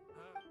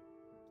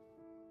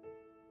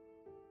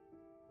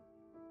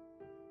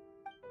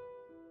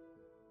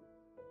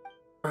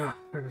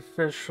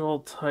 Official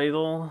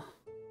title?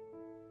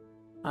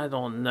 I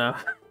don't know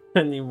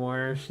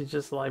anymore. She's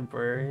just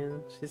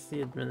librarian. She's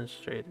the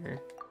administrator.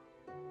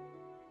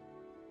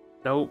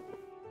 Nope.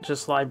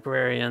 Just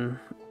librarian.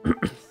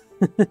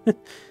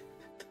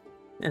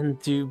 And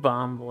do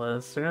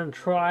bombless. We're gonna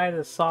try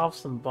to solve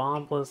some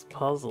bombless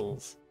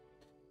puzzles.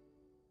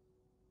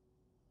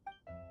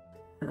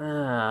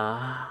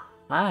 I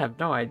have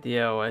no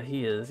idea what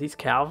he is. He's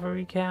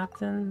cavalry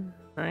captain,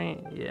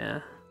 right?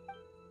 Yeah.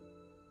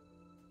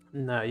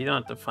 No, you don't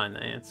have to find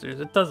the answers.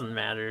 It doesn't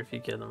matter if you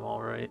get them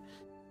all right.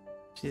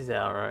 She's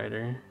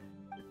Outrider.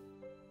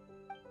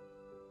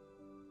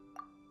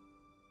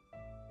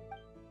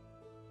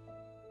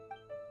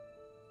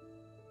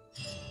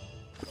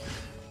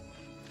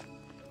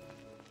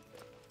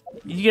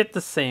 You get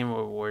the same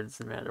rewards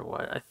no matter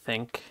what, I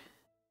think.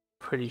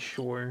 Pretty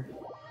sure.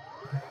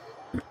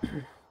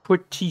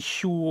 Pretty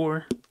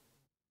sure.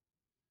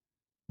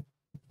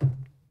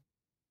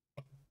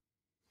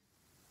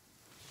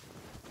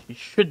 You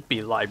should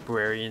be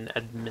librarian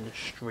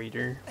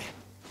administrator.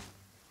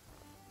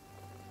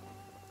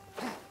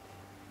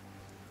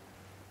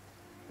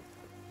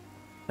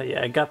 But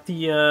yeah, I got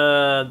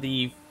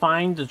the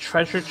find the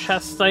treasure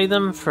chest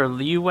item for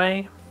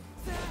Leeway.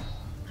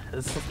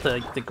 This is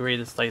like the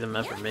greatest item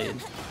ever made.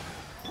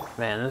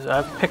 Man,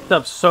 I've picked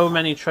up so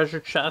many treasure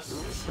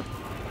chests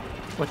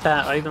with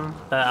that item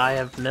that I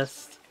have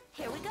missed.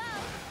 Here we go.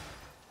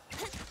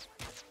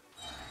 It's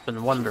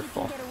been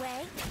wonderful.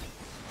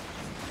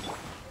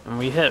 And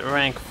we hit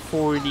rank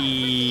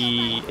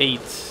 48.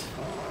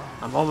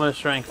 I'm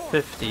almost rank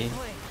 50.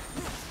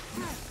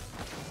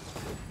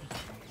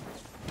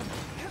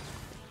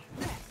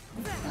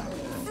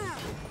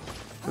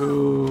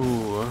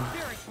 Ooh.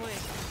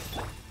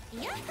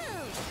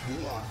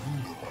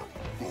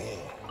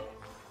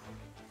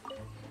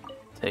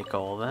 Take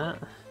all that.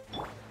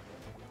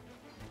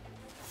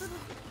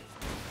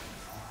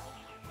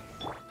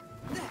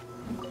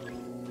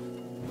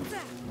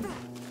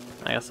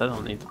 I guess I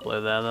don't need to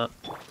blow that up.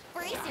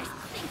 Bracers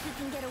think you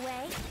can get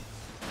away.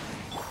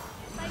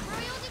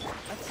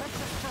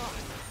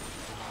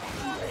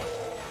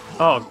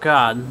 Oh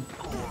god.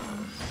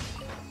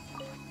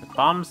 The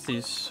bombs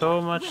do so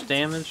much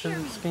damage in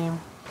this game.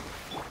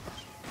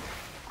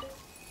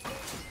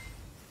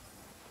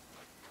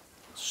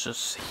 Let's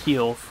just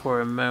heal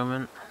for a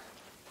moment.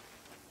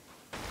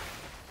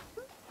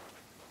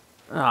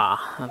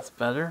 Ah, that's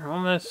better.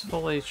 Almost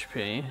full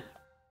HP.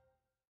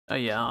 Oh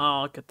yeah,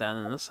 I'll get that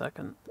in a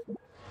second.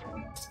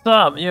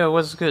 Stop! Yo,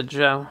 what's good,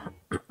 Joe?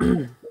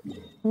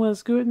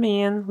 What's good,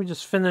 man? We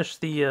just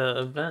finished the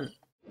event.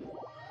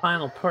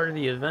 Final part of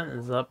the event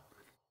is up.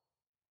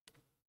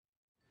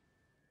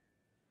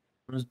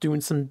 I'm just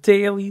doing some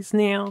dailies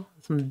now.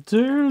 Some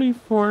daily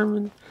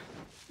farming.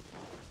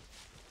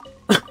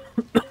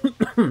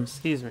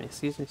 Excuse me.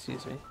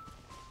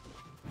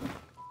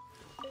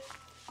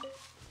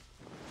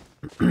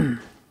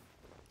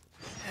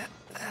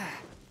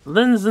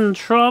 Lynn's in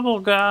trouble,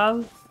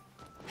 guys.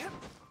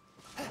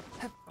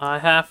 I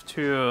have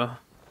to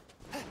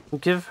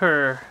give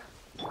her...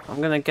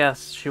 I'm gonna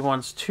guess she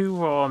wants 2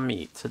 raw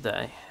meat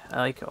today,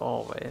 like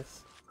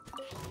always.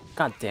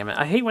 God damn it,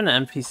 I hate when the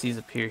NPCs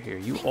appear here.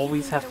 You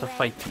always have to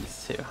fight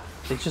these two.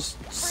 They just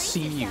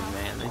see you,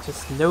 man. They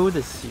just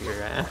notice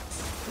your ass.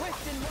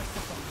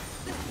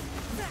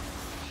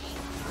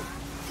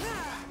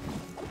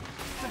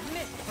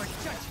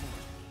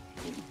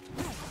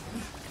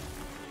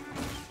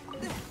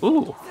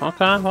 Ooh,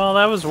 okay, well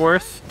that was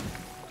worth.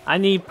 I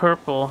need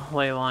purple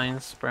ley line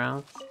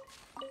sprouts.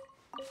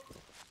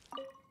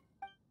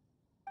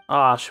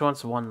 Ah, she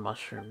wants one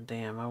mushroom.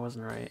 Damn, I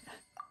wasn't right.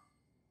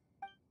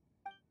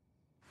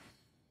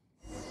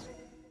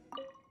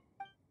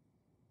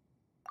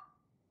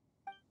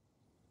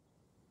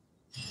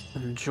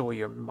 Enjoy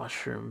your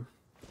mushroom.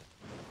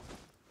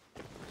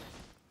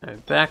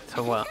 Alright, back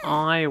to what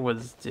I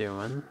was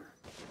doing.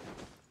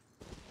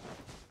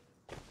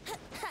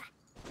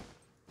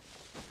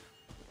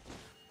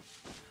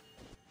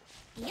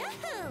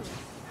 Yahoo!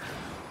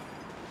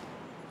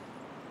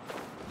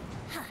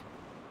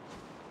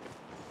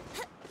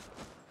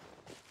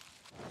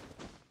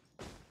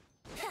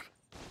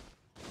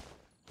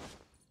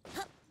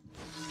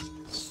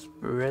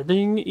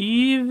 Spreading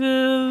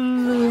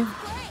evil.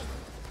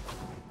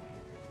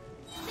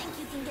 Think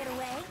you can get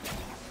away?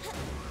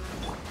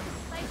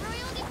 By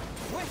royalty.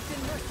 Swift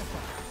and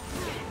merciful.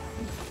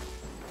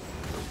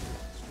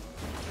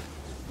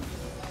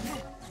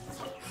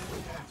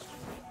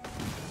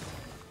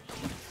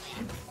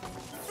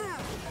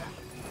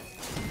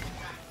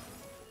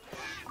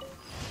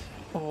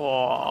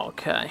 Oh,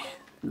 okay.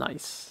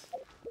 Nice.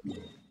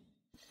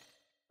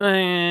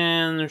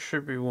 And there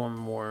should be one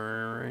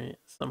more, right?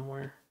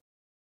 Somewhere.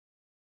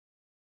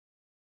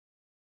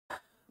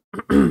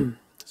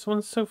 This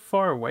one's so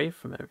far away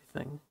from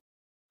everything.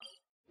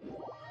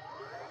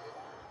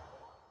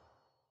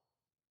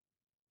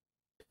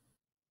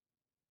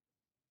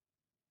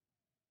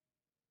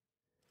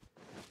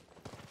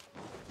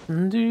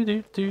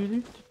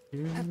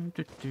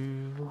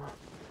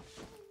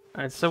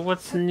 Alright, so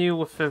what's new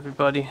with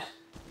everybody?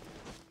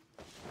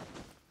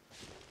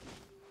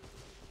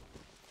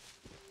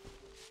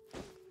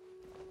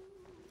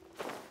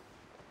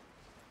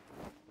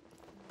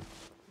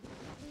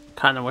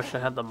 Kinda wish I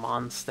had the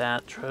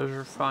Mondstadt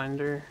treasure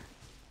finder.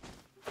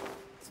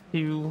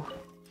 Two.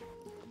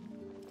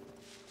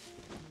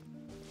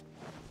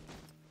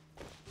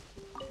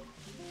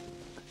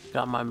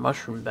 Got my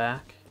mushroom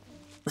back.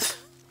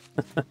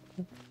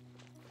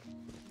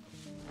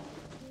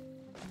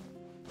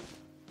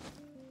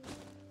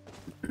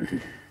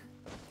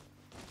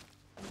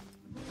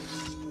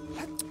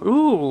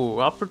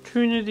 Ooh,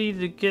 opportunity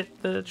to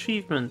get the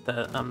achievement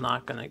that I'm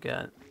not gonna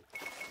get.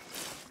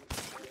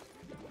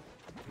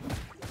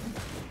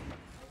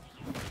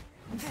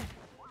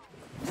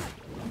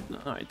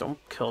 Alright, don't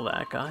kill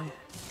that guy.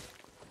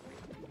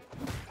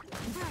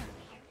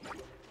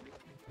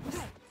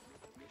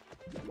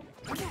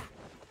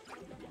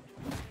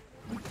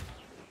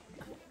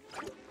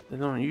 They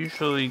don't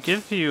usually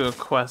give you a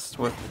quest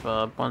with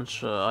a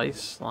bunch of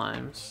ice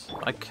slimes.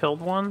 I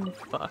killed one?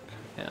 Fuck.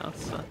 Yeah,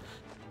 that's a...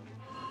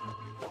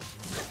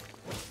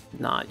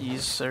 not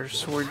use their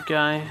sword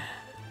guy.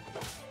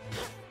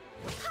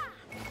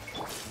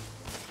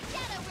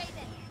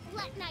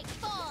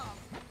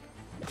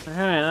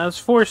 Alright, that's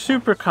 4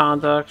 super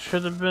conduct.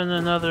 Should have been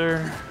another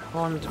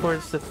one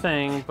towards the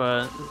thing,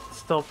 but it's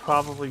still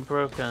probably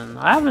broken.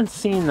 I haven't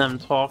seen them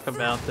talk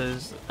about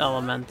those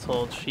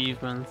elemental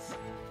achievements.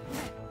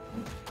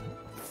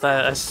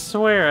 But I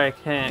swear I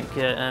can't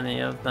get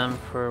any of them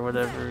for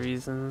whatever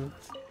reasons.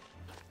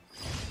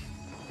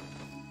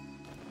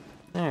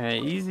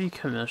 Alright, easy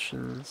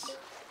commissions.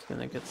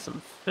 Gonna get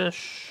some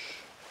fish.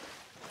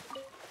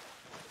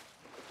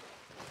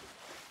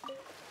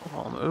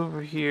 While I'm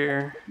over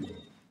here, let's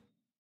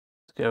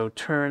go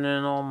turn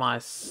in all my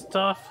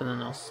stuff and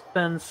then I'll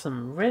spend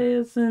some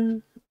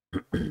resin.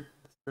 Some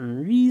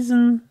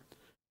reason.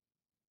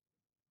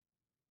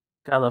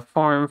 Got a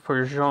farm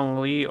for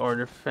Zhongli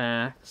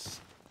artifacts.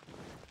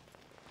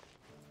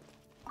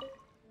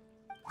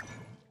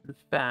 In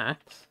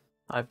fact,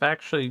 I've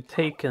actually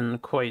taken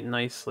quite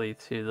nicely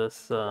to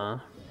this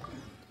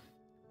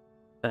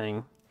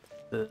thing.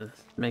 That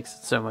makes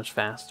it so much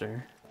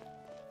faster.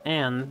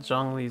 And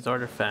Zhongli's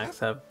artifacts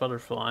have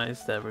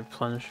butterflies that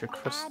replenish your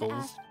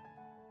crystals.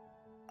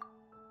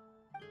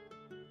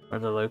 Or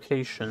the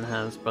location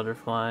has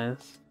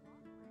butterflies.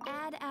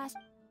 Add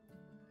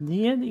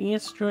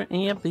Astra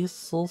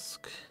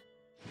Abyssalisk.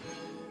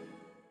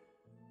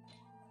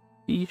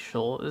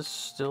 Fischl is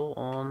still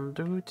on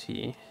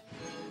duty.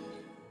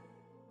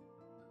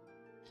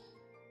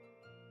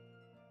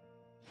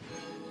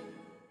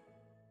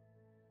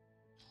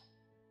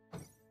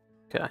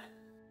 Okay.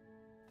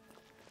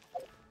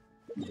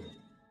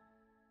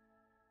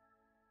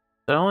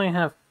 I only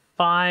have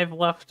 5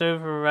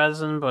 leftover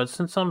resin, but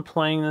since I'm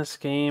playing this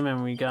game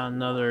and we got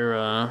another,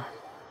 I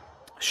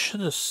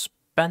should have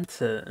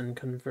spent it and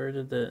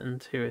converted it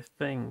into a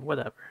thing.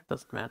 Whatever, it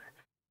doesn't matter.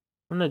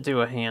 I'm gonna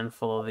do a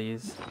handful of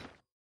these.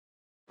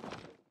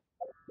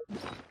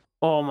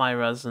 All my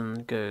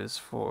resin goes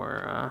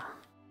for,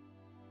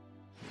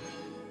 I'm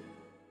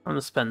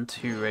gonna spend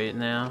 2 right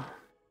now.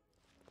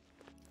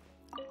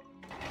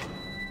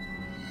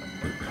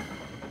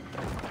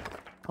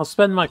 I'll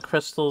spend my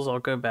crystals, I'll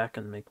go back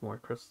and make more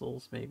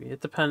crystals, maybe.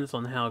 It depends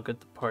on how good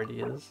the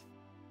party is.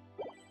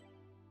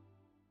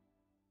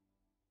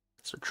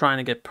 Let's So trying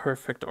to get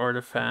perfect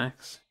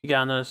artifacts. You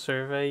got another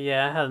survey?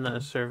 Yeah, I had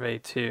another survey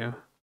too.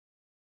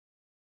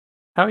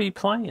 How are you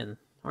playing?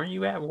 Aren't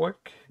you at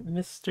work,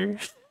 mister?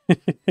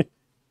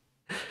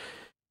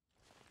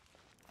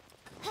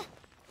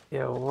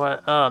 Yo,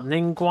 what up?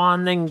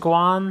 Ningguan,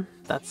 Ningguan?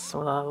 That's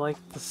what I like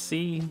to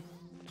see.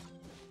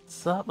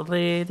 What's up,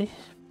 lady?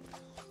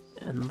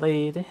 And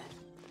lady.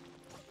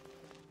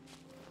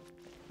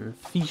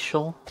 And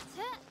Fischl.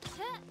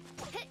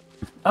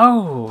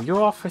 Oh,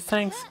 you're off for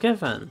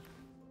Thanksgiving.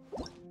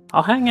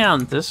 I'll hang out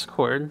on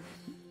Discord.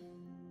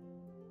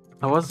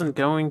 I wasn't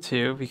going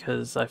to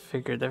because I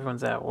figured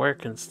everyone's at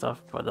work and stuff,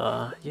 but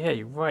yeah,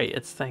 you're right.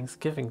 It's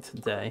Thanksgiving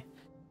today.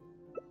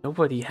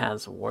 Nobody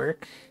has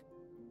work.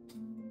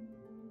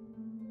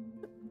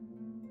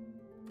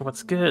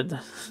 What's good?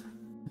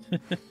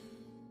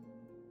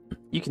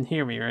 You can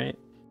hear me, right?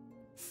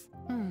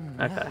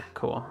 Okay,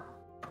 cool.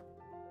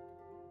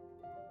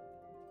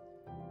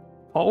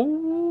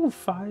 Oh,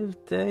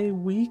 5-day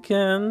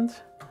weekend.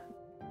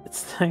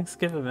 It's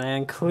Thanksgiving,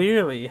 man.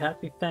 Clearly.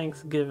 Happy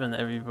Thanksgiving,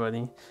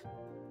 everybody.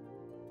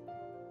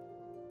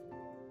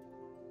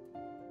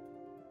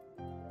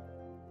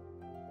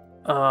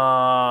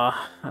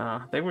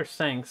 They were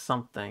saying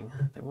something.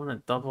 They want a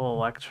double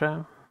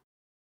Electro.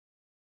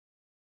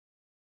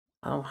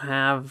 I don't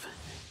have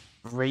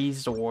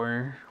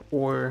Razor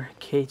or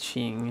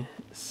Keqing,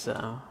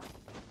 so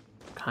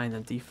kind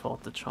of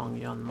default to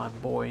Chongyun, my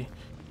boy.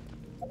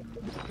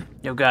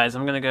 Yo, guys,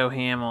 I'm gonna go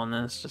ham on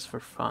this just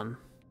for fun.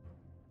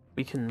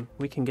 We can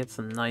get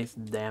some nice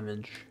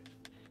damage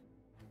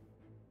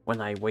when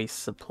I waste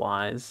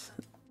supplies.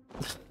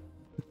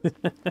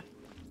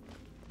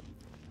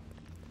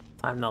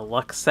 Time to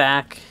luck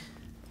sack.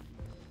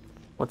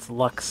 What's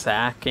luck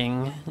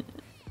sacking?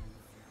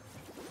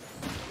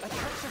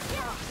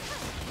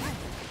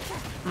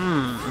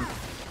 I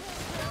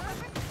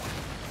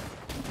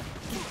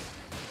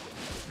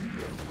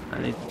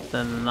need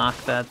to knock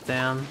that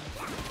down.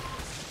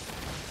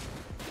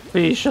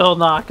 We shall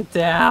knock it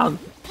down.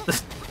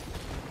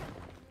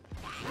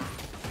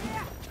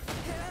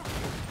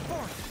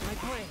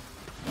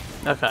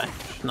 Okay,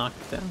 just knock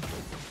it down.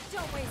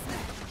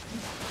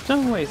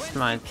 Don't waste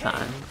my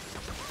time.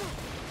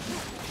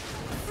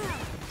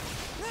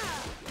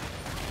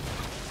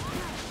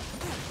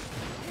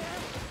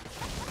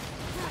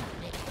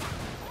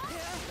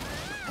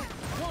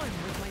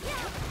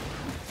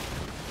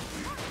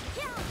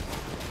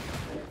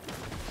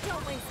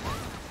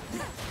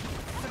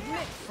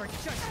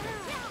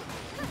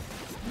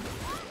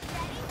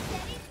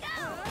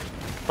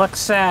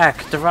 Lucksack,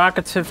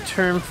 derogative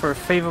term for a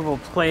favorable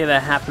play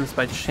that happens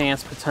by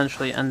chance,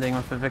 potentially ending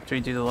with a victory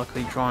due to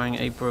luckily drawing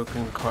a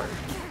broken card.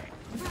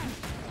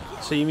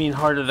 So you mean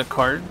Heart of the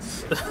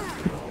Cards?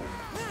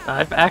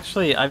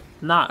 I've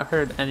not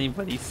heard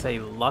anybody say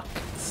luck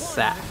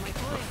sack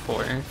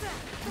before.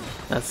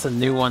 That's a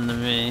new one to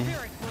me.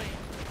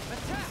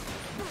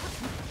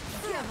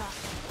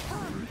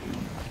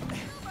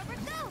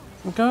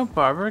 Go,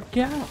 Barbara,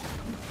 go!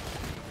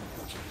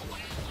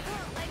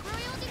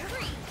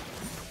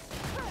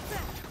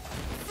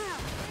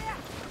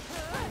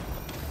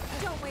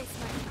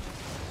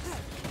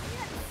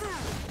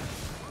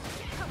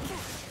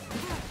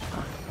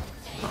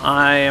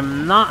 I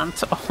am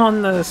not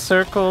on the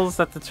circles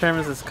that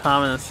determines as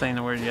common as saying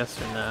the word yes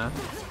or no.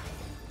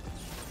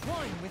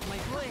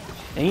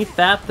 Ain't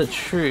that the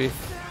truth?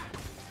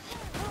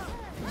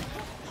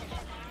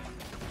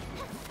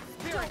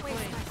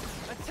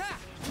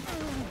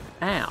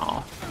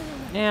 Ow.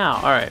 Ow.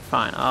 Alright,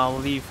 fine. I'll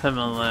leave him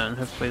alone.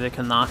 Hopefully they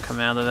can knock him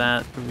out of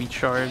that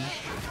recharge.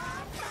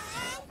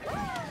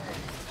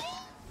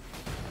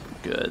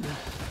 Good.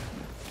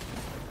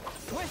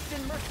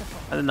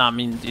 I did not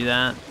mean to do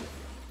that.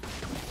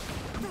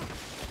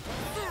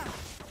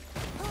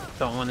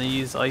 Don't want to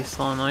use ice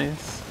on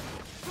ice.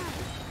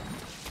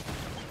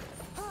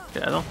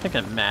 Yeah, I don't think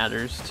it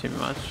matters too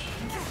much.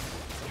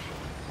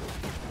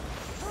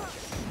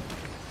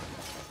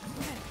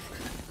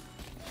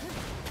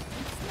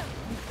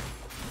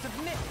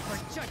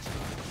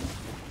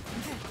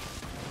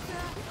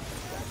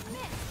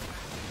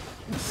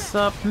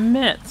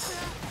 Submit.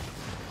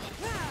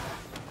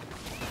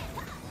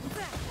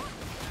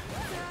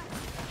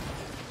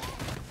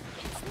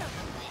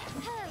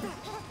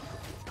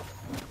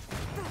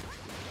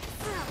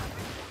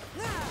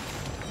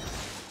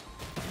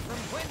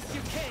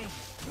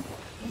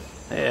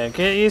 Yeah,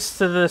 get used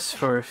to this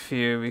for a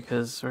few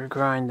because we're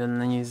grinding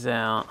these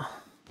out.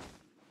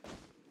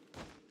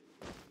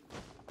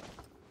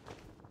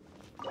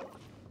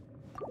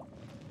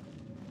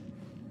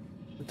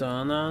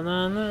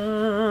 Da-na-na-na.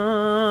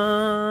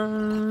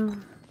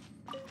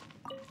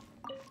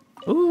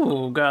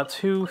 Ooh, got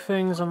two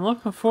things I'm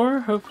looking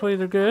for. Hopefully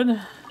they're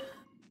good.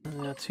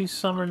 Got 2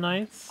 summer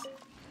nights.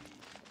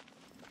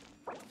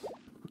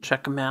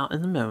 Check them out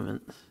in a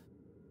moment.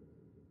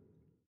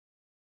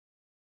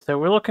 So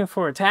we're looking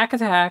for attack,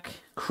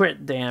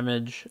 crit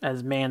damage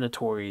as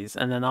mandatories,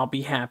 and then I'll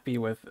be happy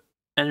with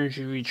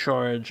energy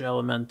recharge,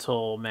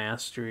 elemental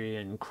mastery,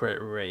 and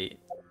crit rate.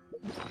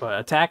 But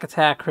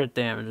attack, crit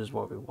damage is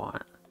what we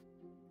want.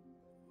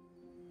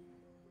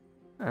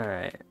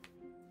 Alright.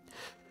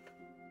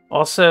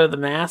 Also, the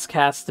mask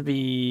has to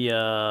be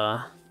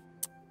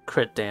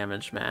crit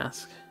damage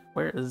mask.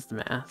 Where is the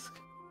mask?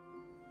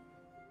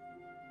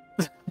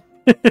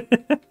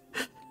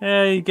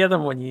 Yeah, you get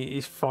them when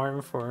you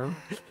farm for them.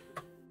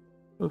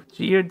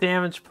 Geo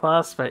damage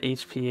plus by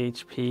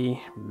HP.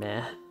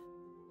 Meh.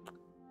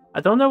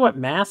 I don't know what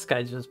mask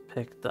I just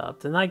picked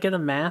up. Didn't I get a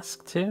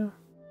mask too?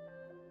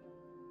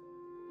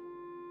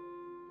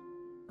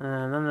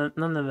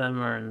 None of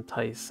them are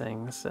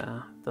enticing, so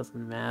it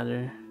doesn't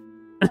matter.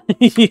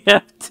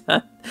 Yeah,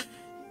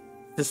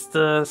 just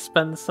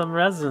spend some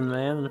resin,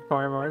 man, and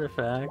farm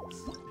artifacts.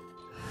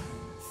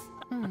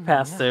 I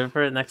passed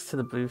over it next to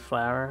the blue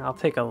flower. I'll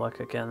take a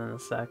look again in a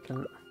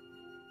second.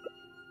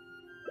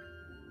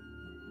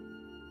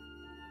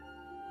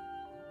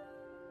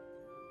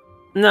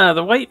 No,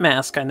 the white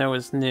mask I know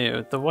is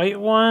new. The white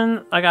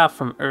one I got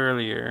from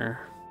earlier.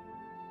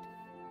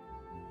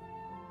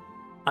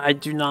 I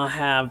do not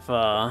have,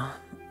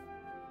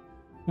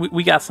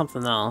 we got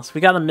something else.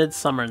 We got a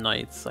Midsummer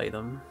Nights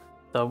item.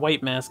 The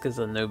white mask is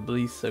a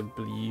Noblesse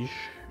Oblige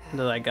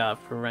that I got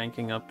for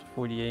ranking up to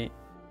 48.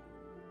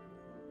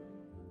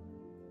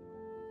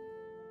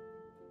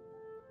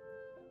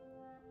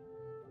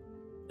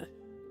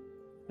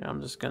 Yeah,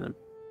 I'm just gonna...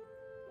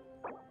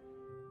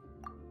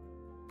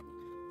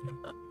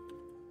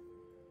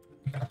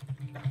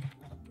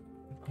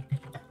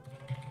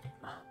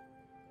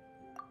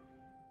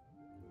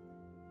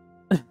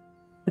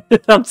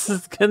 I'm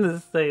just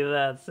gonna say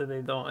that so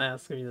they don't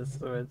ask me to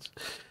switch.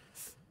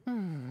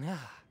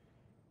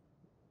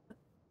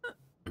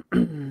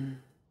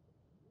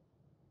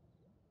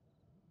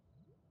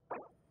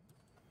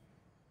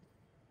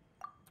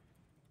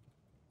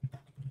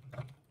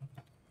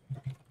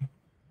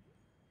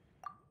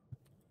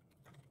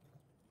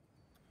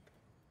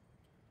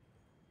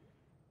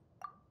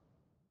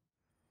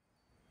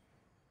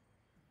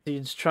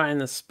 Dude's trying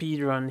to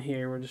speed run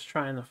here. We're just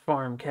trying to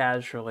farm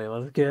casually.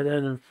 Let's get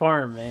in and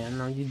farm, man.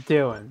 What are you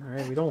doing?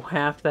 Alright, we don't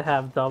have to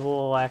have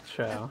double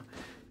electro.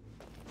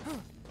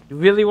 You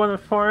really want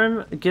to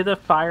farm? Get a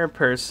fire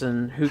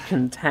person who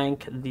can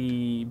tank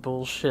the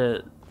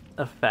bullshit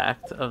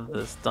effect of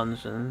this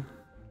dungeon.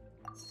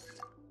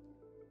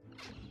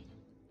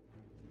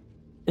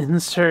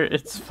 Insert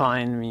it's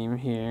fine meme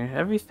here.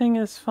 Everything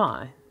is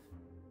fine.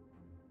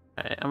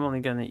 Alright, I'm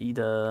only gonna eat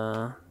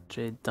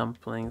jade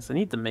dumplings. I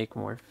need to make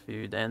more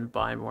food and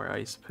buy more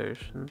ice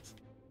potions.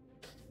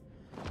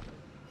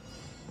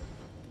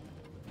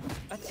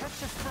 A touch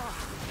of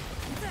frost.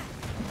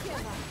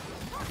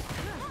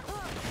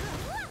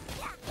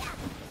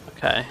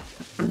 Okay.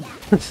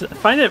 I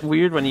find it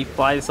weird when he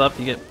flies up,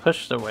 you get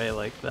pushed away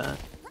like that.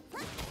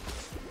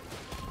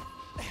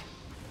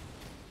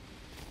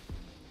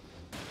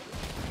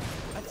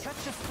 A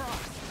touch of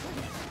frost.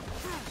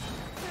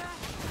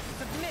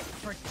 Submit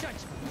for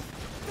judgment.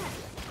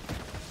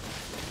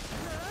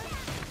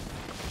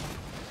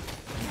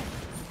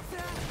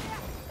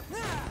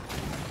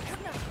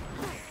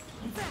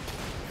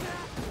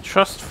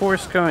 Trust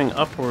force going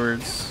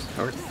upwards,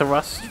 or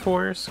thrust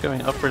force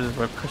going upwards is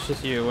what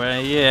pushes you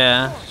away.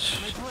 Yeah,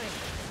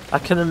 I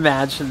can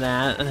imagine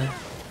that.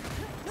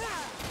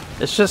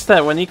 It's just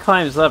that when he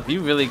climbs up,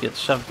 you really get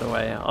shoved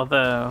away.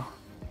 Although,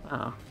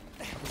 oh,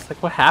 it's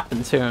like what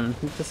happened to him?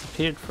 He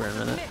disappeared for a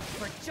minute.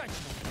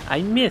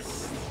 I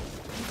missed.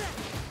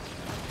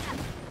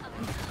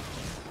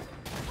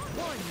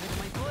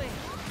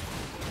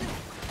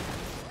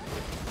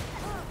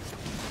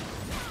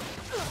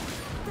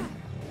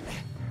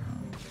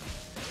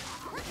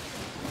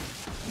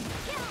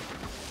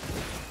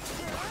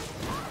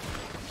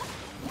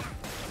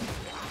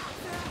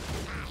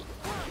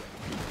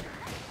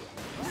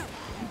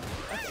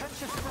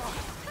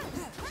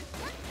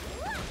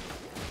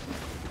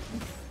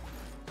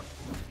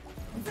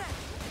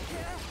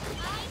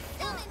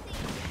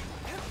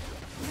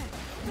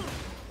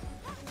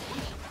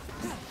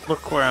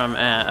 Look where I'm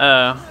at.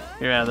 Oh,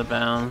 you're out of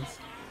bounds.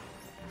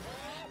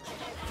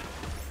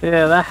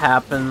 Yeah, that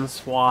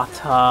happens,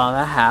 Wata.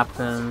 That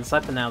happens.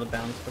 I've been out of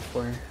bounds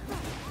before.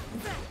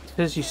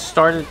 Because you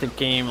started the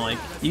game, like,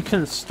 you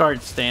can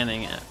start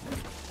standing at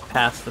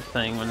past the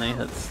thing when they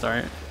hit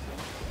start.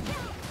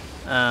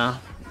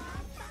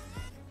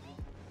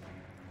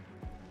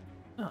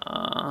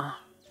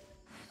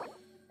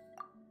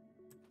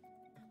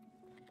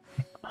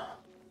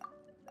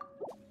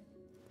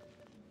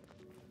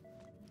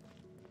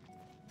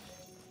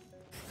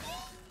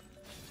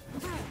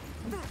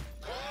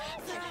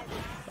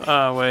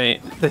 Oh,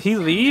 wait. Did he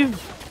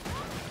leave?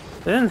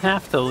 They didn't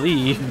have to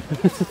leave.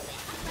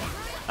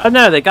 Oh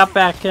no, they got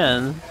back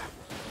in.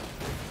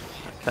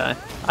 Okay.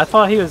 I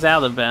thought he was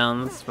out of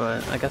bounds,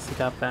 but I guess he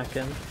got back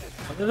in.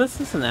 Oh, this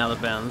isn't out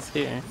of bounds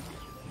here.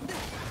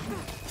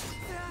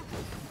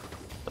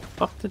 The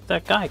fuck did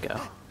that guy go?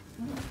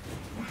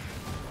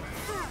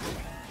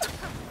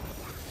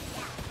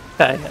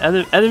 Okay,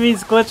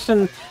 enemies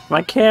glitching.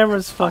 My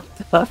camera's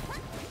fucked up.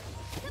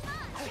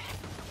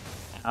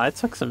 I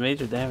took some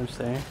major damage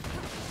there.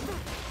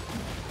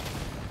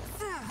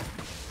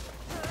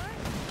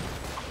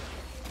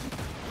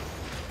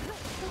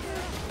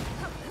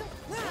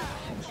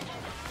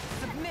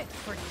 Submit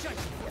for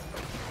judgment.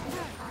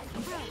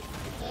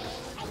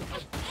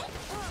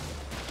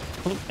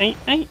 Oh, ain't.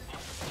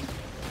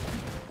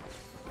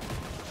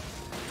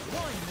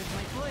 One is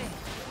my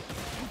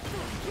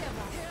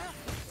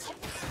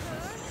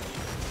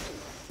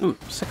blade. Ooh,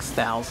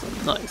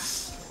 6,000. Nice.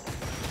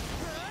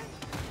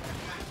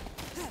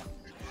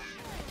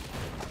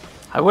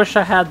 I wish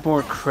I had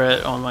more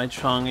crit on my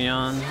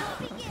Chang'an.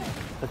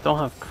 I don't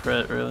have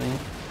crit really.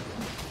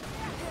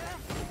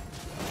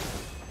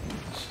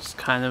 It's just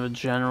kind of a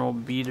general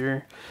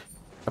beater.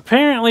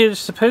 Apparently there's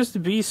supposed to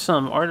be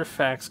some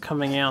artifacts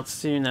coming out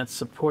soon that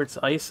supports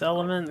ice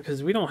element,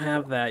 because we don't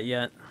have that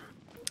yet.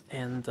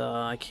 And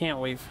I can't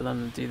wait for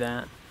them to do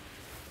that.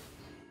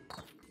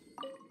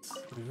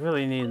 We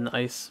really need an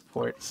ice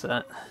support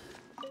set.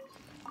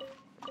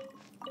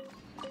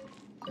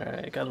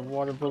 Alright, got a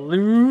water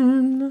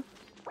balloon.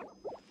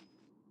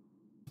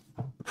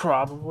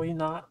 Probably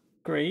not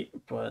great,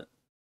 but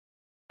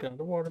got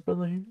a water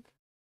balloon.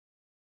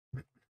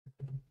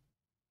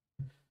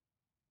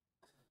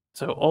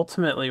 So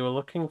ultimately we're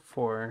looking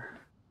for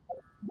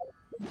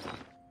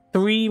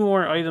 3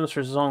 more items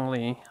for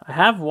Zhongli. I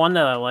have one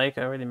that I like,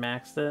 I already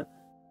maxed it.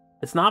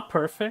 It's not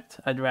perfect.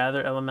 I'd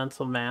rather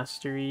Elemental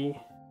Mastery.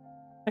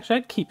 Actually,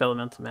 I'd keep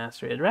Elemental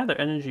Mastery. I'd rather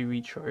Energy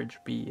Recharge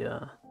be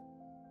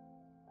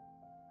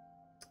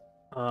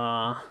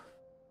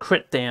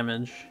crit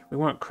damage. We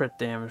want crit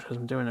damage because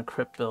I'm doing a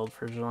crit build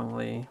for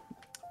Zhongli.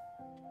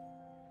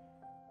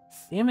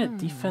 Damn it,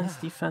 defense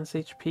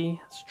HP.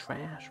 It's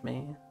trash,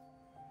 man.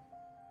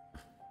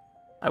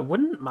 I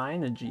wouldn't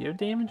mind a geo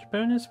damage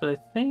bonus, but I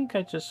think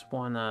I just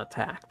want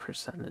attack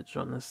percentage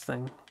on this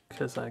thing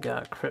because I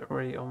got crit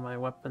rate on my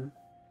weapon.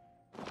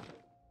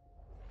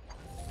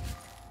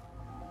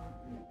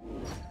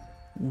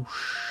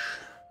 Whoosh.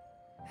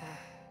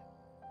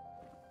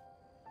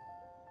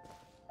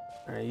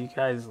 Are you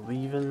guys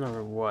leaving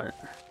or what?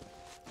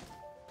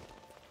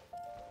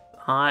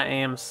 I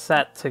am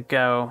set to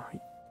go.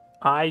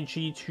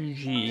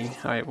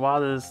 IG2G. Alright,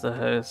 Wada's the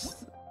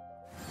host.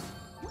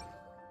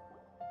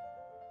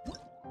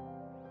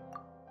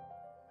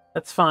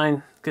 That's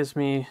fine. Gives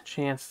me a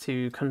chance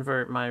to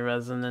convert my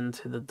resin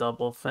into the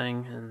double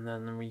thing, and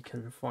then we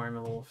can farm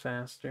a little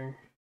faster.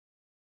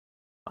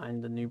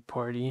 Find a new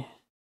party.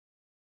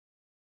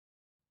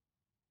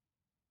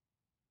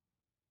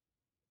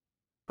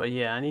 But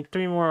yeah, I need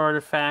 3 more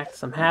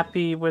artifacts. I'm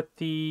happy with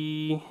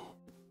the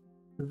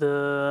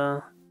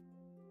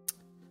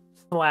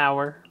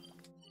flower.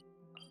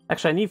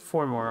 Actually, I need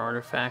 4 more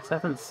artifacts. I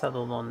haven't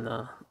settled on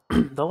the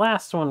the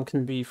last one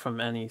can be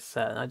from any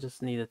set. I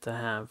just need it to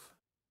have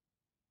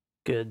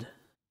good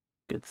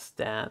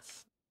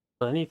stats.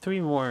 But I need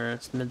 3 more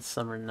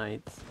Midsummer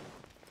Nights.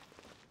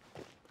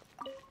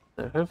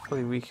 So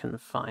hopefully we can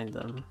find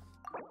them.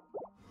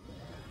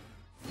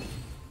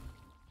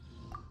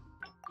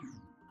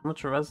 How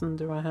much resin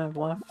do I have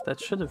left? That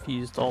should have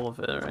used all of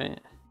it, right?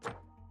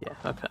 Yeah,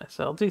 okay,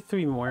 so I'll do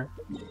 3 more.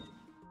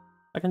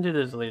 I can do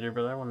this later,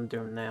 but I want to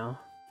do them now.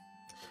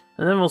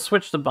 And then we'll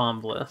switch to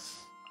Bomb Bliss.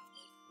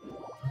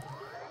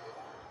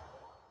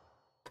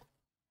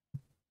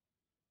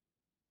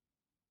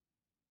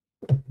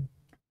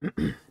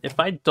 If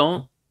I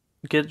don't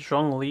get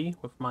Zhongli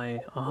with my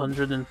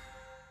 100 and...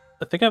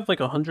 I think I have like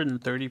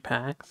 130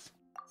 packs.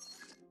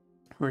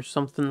 Or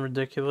something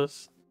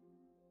ridiculous.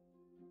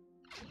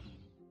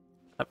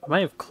 Am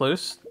I have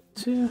close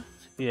to?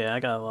 Yeah,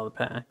 I got a lot of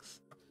packs.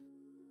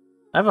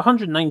 I have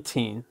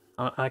 119.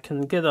 I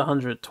can get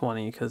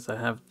 120 because I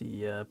have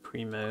the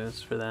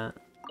primos for that.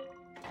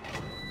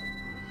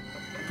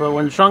 But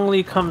when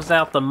Zhongli comes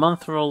out, the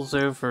month rolls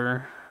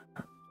over.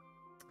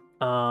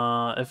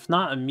 If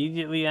not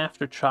immediately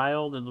after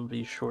Child, it'll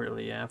be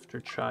shortly after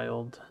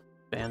Child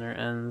banner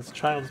ends.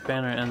 Child's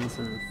banner ends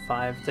in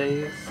 5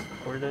 days,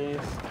 4 days,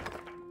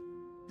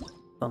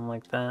 something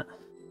like that.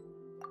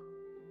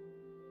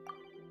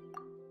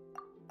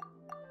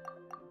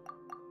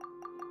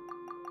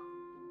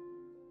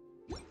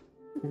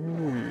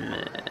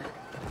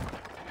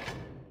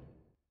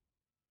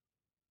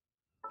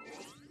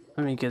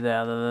 Let me get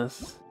out of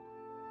this.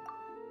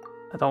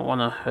 I don't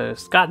want to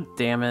host. God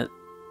damn it.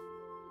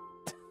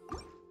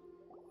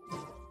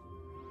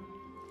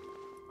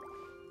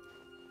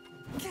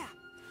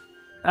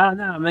 Oh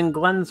no, I'm in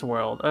Glenn's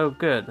world. Oh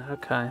good,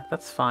 okay,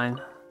 that's fine.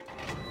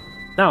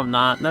 No, I'm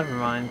not. Never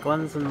mind.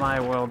 Glenn's in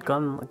my world.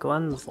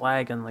 Glenn's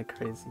lagging like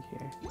crazy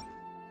here.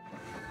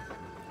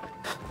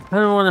 I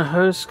don't want to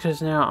host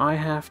because now I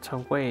have to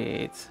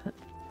wait.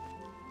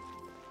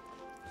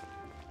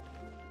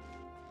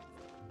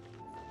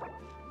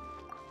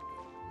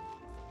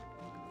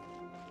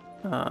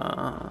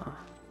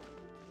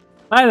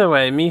 By the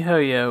way,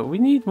 MiHoYo, we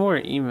need more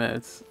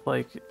emotes.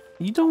 Like,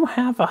 you don't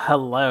have a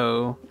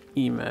hello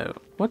emote.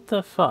 What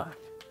the fuck?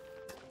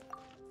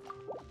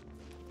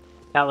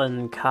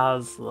 Alan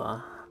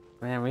Kazla.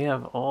 Man, we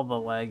have all the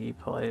laggy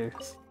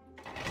players.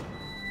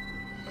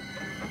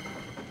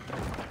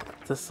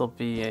 this will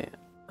be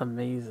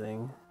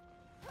amazing.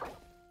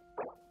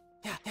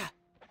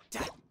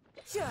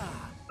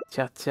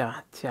 Cha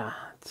cha cha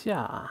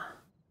cha.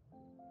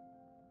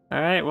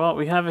 Alright, well,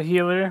 we have a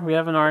healer, we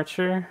have an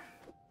archer.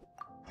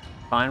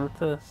 Fine with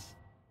this.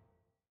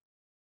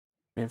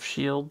 We have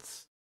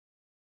shields.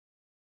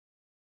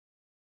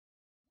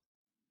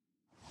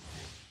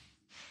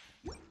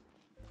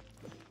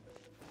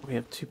 We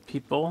have 2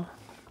 people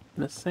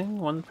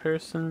missing, 1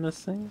 person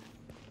missing.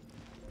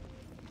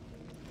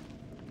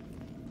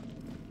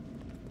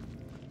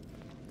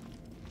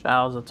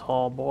 Zhao's a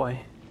tall boy.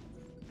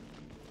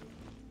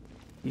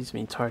 Use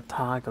me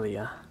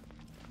Tartaglia.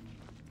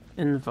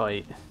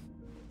 Invite.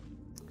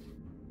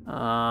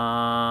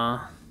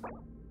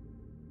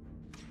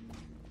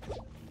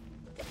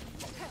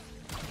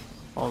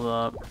 Hold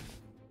up.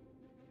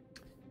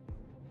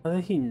 How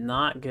did he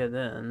not get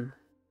in?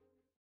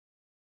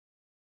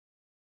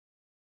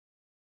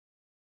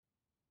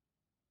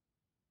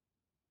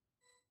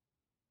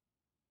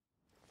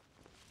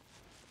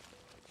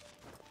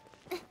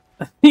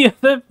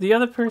 The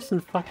other person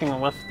fucking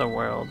left the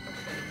world.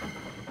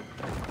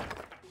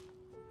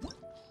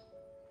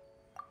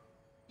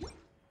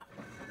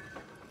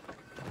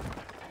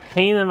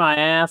 Pain in my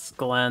ass,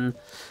 Glenn.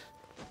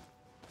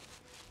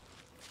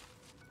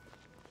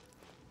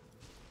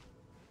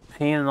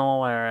 Pain in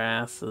all our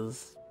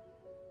asses.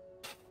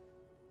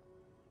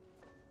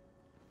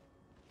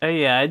 Oh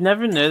yeah, I'd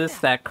never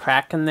noticed that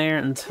crack in there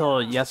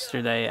until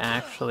yesterday,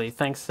 actually,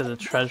 thanks to the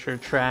treasure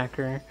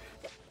tracker.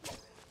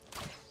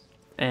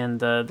 And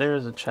there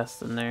is a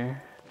chest in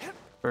there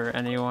for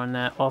anyone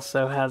that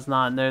also has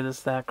not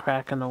noticed that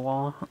crack in the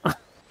wall.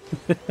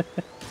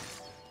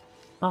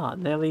 Ah,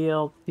 nearly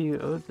all few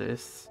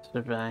others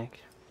survived.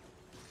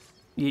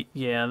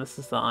 Yeah, this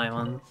is the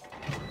island.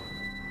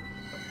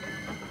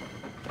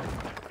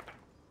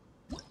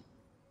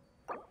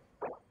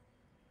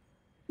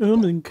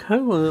 I'm in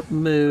co-op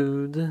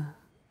mode.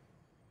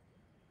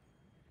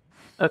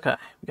 Okay,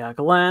 we got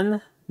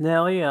Glenn,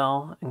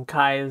 Neliel, and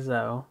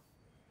Kaizo.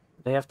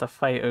 They have to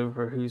fight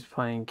over who's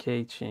playing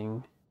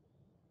Keiching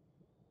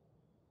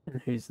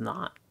and who's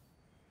not.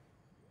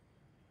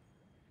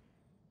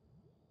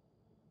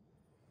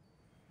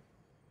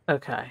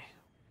 Okay,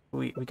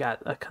 we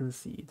got a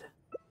concede.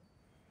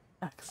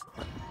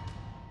 Excellent.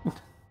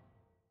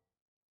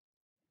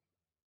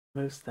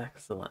 Most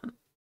excellent.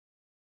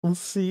 We'll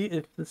see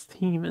if this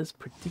team is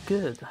pretty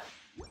good.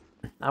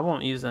 I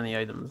won't use any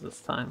items this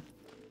time.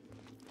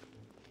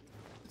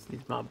 Just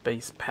use my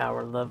base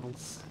power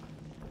levels.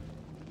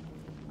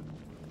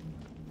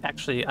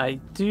 Actually, I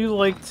do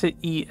like to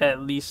eat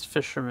at least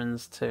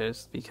fisherman's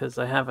toast because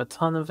I have a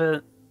ton of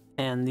it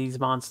and these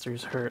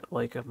monsters hurt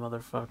like a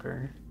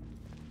motherfucker.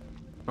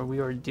 Or we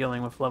are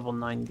dealing with level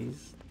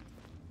 90s.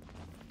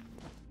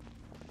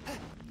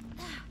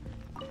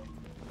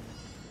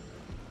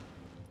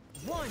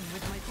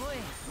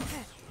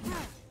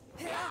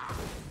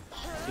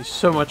 Do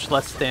so much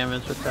less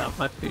damage without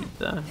my food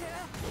though.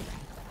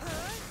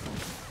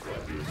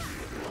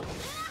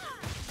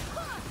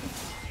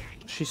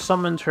 She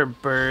summoned her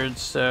bird,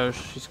 so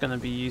she's gonna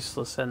be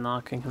useless at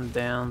knocking him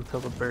down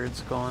until the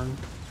bird's gone.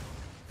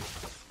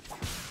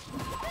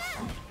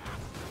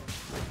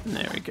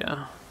 There we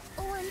go.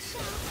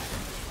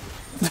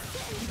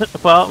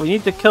 Well, we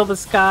need to kill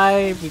this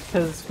guy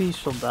because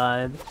Fischl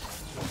died.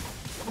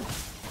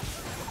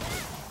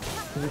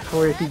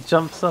 Before he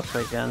jumps up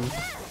again.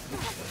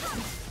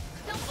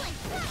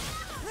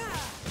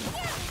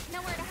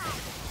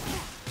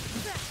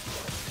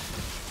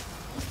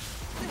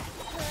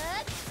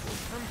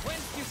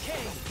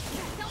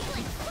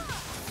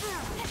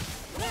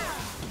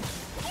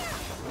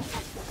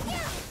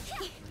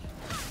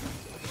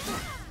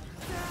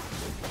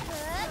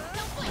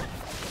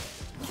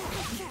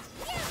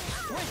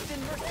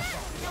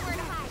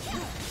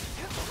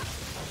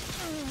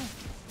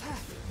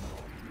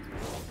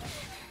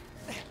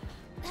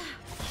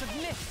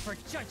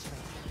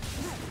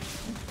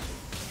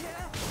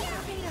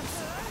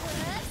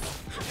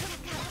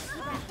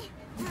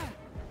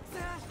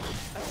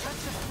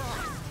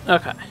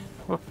 Okay,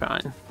 we're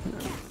fine.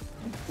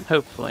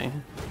 Hopefully.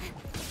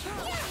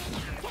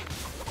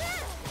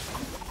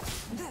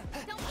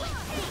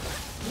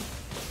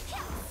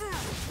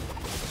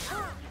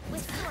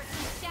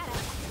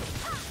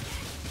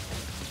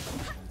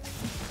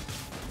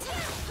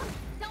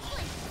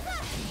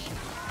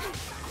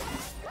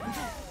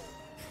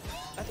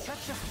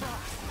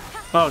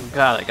 Oh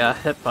god, I got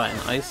hit by an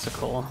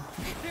icicle.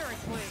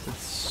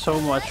 It's so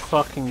much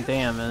fucking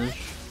damage.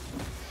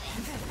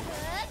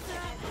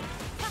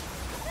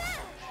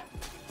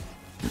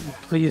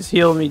 Please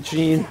heal me,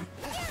 Jean.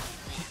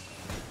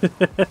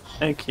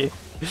 Thank you.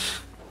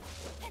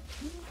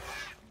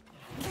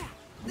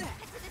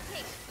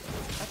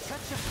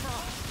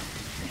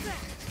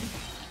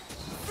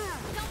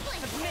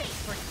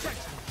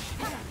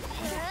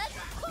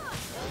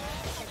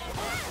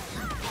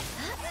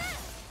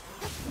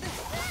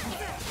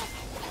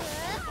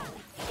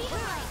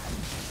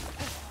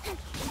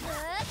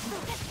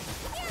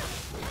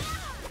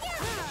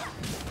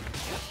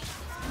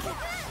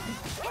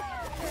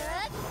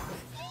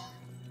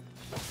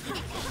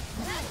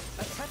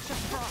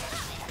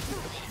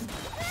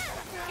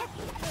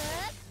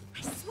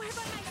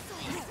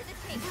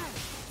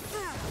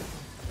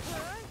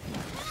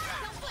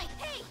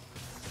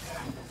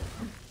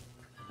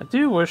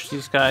 do wish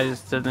these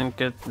guys didn't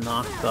get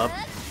knocked up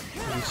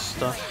and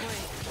stuff.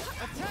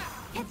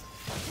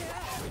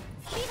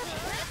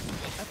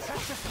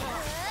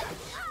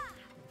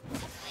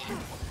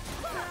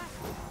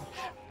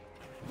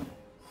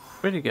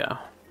 Where'd he go?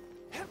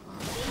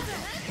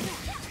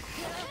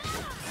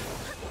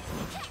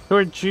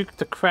 Sure juked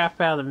the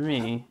crap out of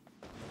me.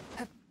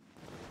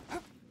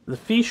 The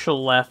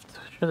facial left.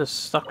 Should have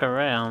stuck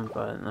around,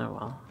 but oh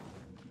well.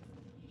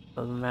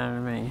 Doesn't matter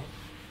to me.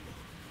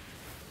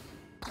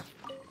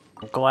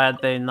 I'm glad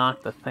they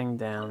knocked the thing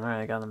down.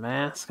 Alright, I got a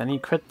mask. I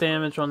need crit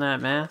damage on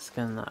that mask,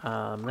 and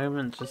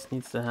movement just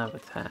needs to have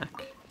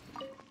attack.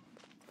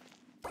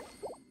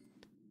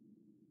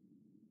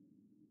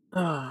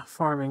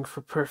 Farming for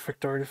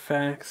perfect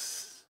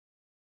artifacts.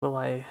 Will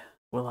I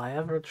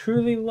ever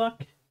truly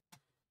luck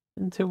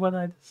into what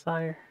I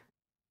desire?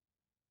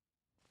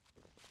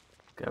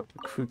 Go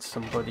recruit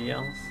somebody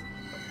else.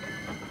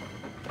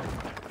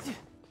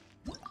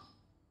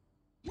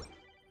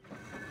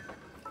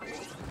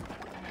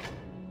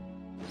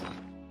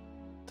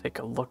 Take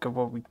a look at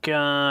what we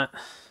got.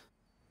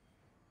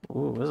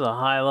 Ooh, this is a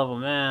high level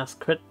mask.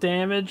 Crit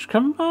damage,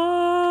 come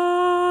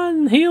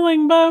on!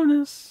 Healing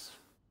bonus!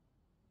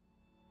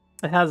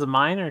 It has a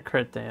minor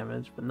crit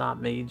damage, but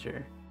not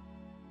major.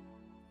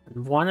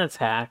 And one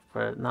attack,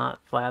 but not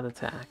flat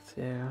attack,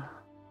 too.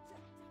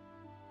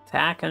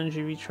 Attack,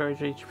 energy recharge,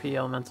 HP,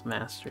 elemental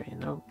mastery.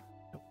 Nope.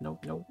 Nope,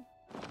 nope, nope.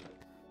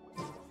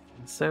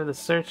 And so the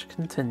search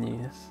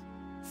continues.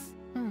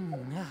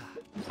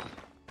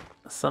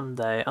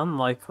 Someday.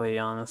 Unlikely,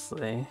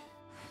 honestly.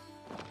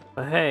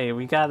 But hey,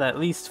 we got at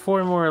least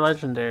 4 more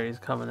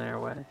legendaries coming our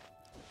way.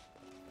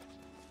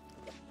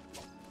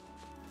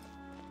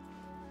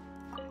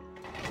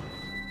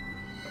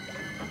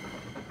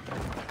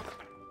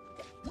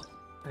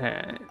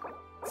 Alright,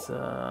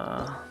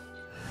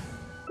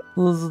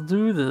 let's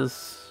do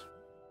this.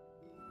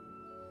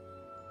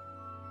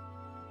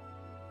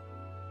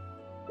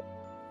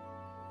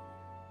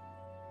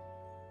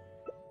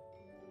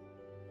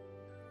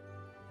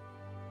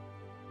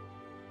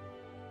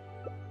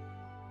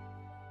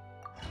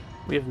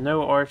 We have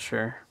no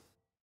archer.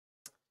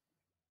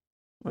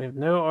 We have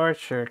no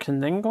archer.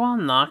 Can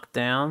Ningguang knock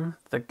down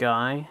the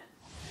guy?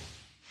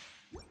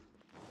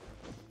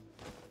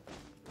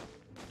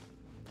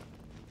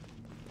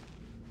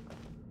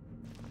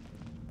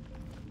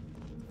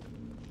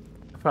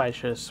 Probably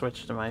should have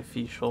switched to my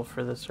facial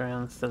for this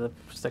round instead of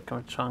sticking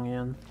with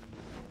Chongyun.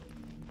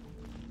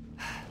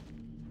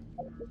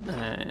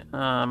 Alright,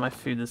 my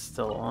food is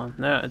still on.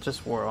 No, it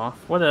just wore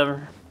off.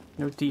 Whatever.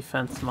 No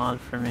defense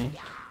mod for me.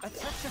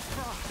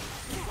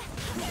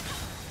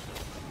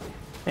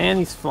 And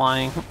he's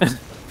flying.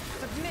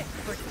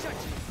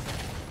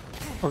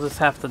 I'll just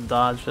have to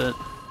dodge it.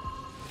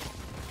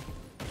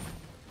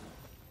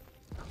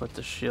 Let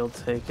the shield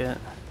take it.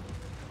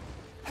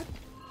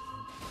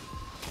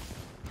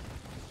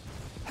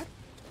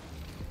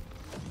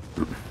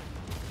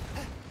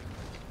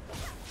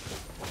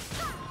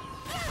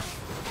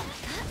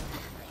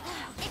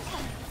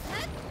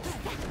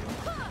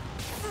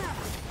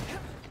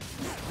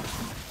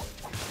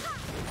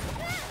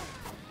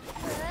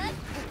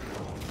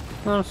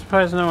 I'm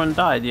surprised no one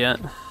died yet,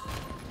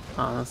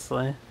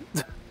 honestly.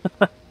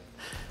 But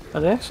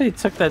they actually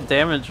took that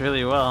damage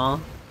really well.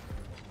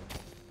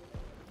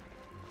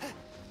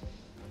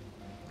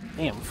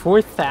 Damn,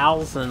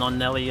 4,000 on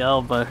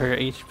Neliel, but her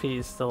HP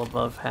is still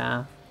above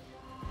half.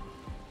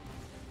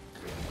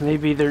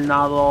 Maybe they're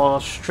not all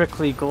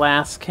strictly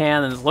glass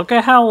cannons. Look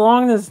at how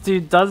long this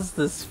dude does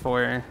this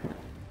for.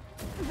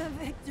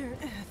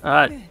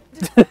 They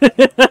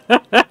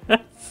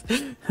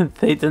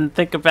didn't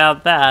think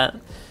about that.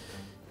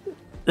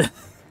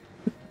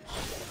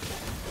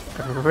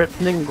 Rip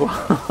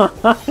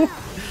Ningguang.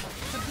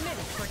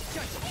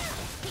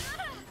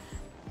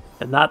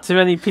 And not too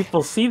many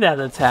people see that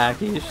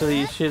attack.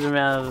 Usually you shoot him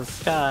out of the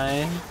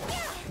sky.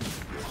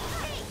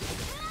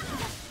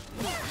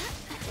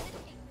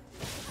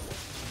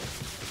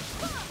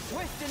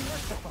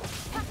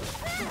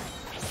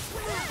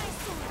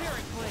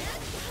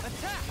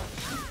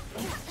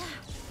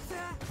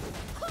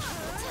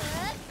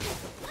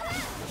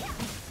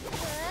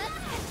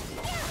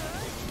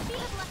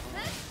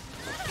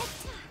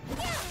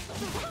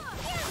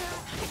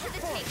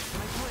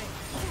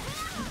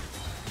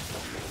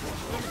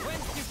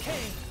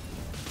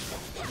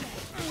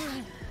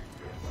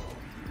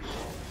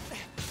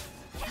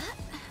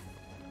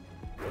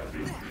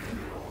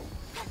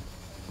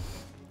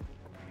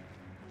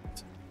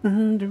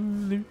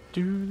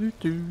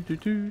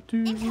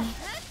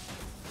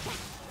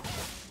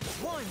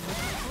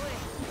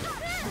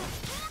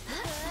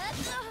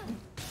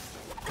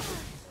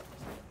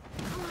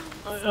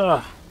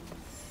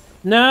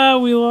 No,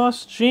 we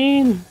lost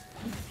Jean.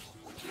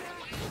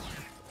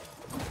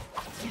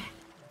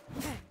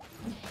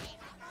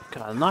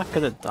 God, I'm not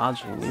good at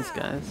dodging these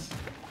guys.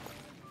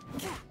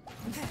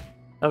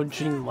 Oh,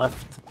 Jean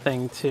left the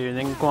thing too.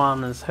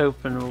 Ningguang is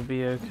hoping we'll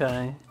be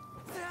okay.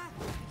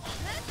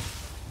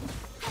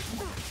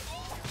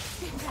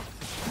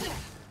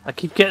 I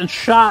keep getting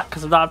shot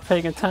because I'm not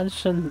paying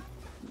attention.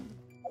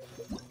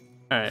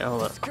 Alright,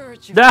 hold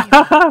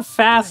up.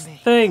 Fast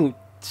thing!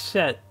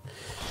 Shit.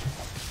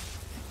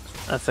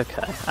 That's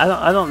okay.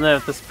 I don't know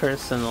if this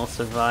person will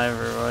survive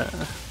or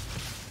what.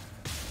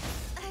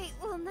 I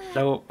will not.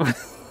 Nope.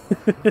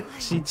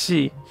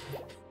 Chi-chi.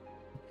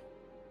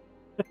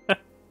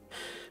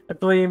 I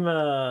blame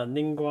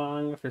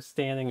Ningguang for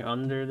standing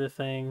under the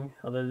thing.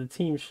 Although the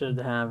team should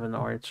have an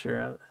archer.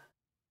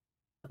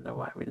 I don't know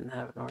why we didn't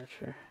have an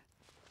archer.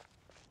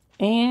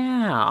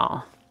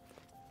 Ow!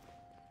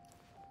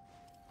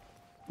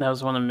 That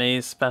was one of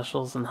May's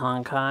specials in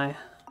Honkai.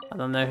 I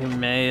don't know who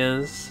May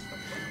is.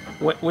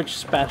 Which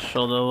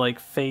special? They'll like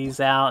phase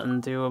out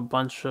and do a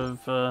bunch of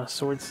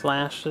sword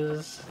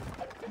slashes?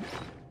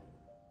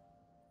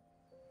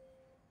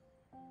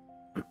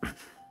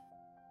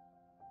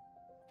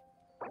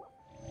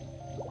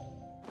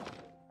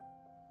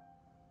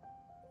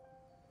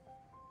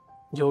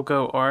 You'll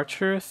go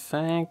archer?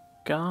 Thank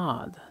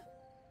God.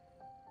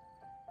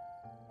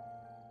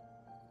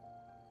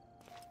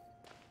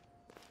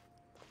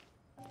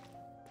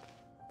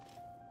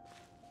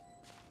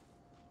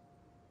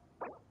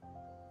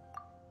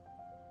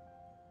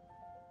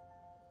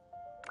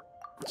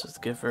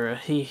 Just give her a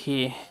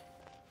hee-hee.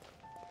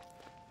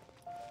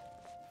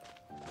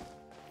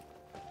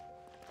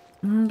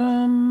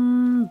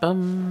 Bum,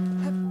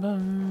 bum,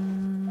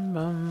 bum,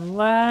 bum,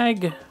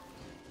 lag.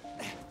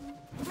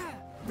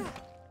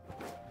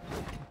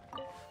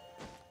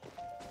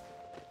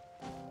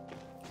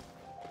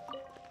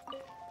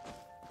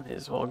 May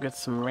as well get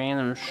some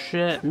random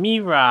shit.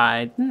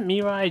 Mirai! Didn't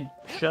Mirai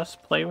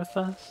just play with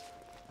us?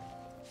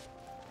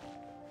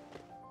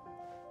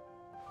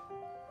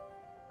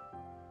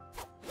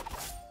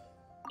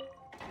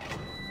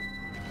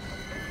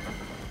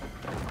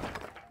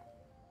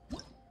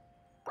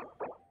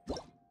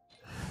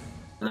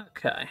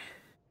 Okay.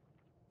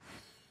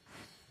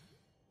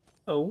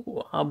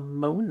 Oh, a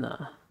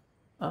Mona.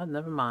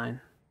 Never mind.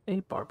 A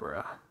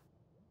Barbara.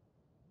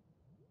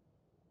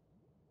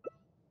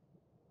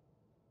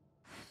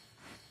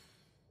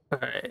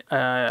 Alright,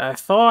 I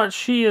thought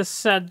she has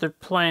said they're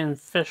playing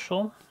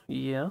official.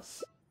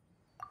 Yes.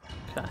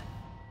 Okay.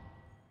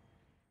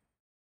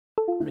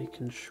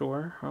 Making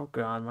sure. Oh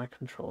god, my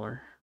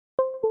controller.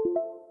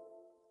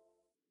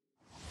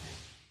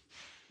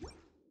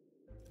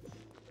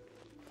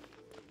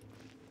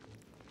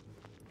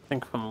 I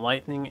think from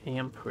Lightning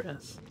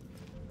Empress.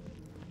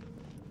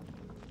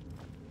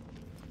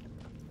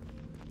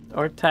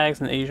 Art tags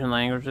in Asian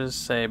languages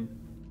say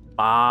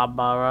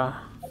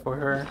Barbara for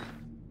her.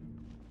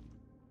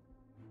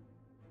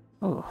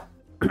 Oh,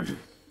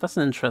 that's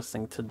an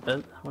interesting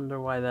tidbit. I wonder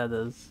why that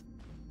is.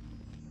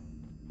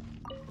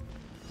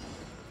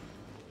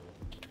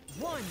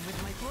 One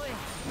with my blade.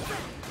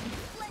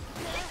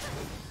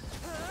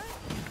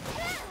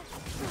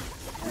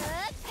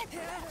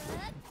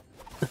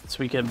 So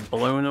we get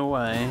blown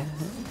away.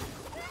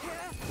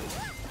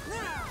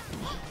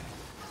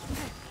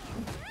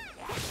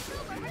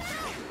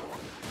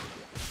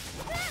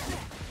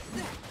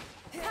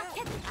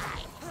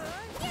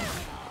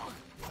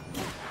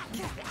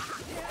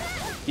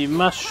 You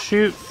must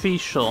shoot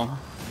Fischl.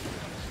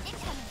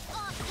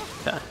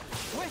 Okay.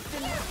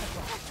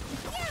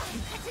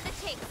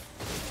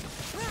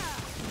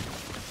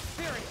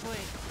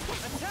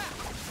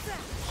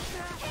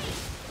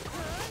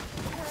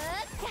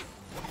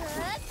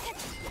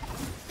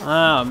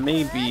 Ah,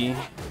 maybe.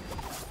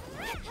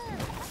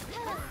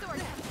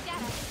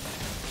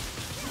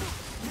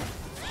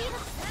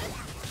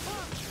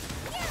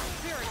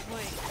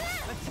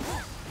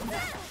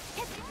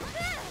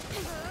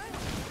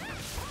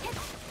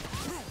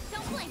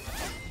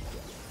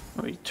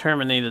 We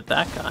terminated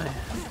that guy.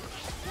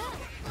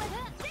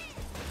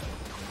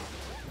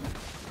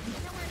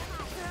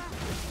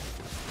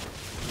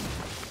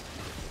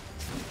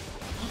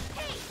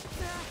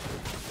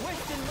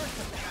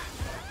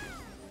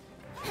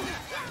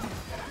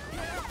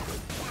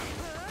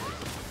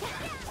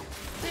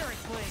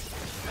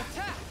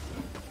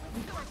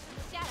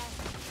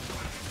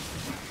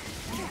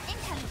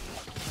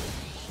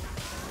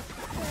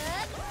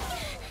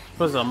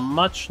 Was a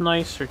much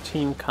nicer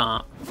team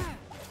comp.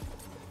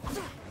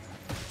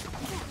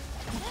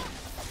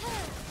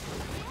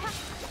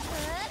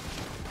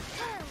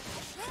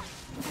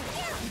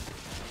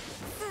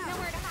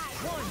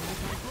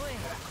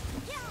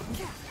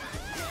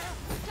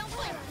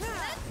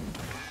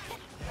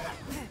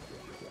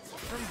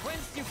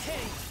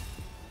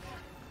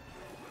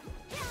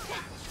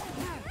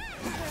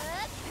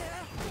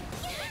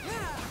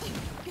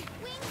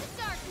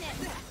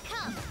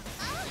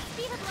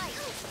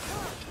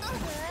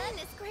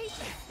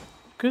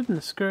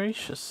 Goodness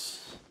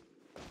gracious.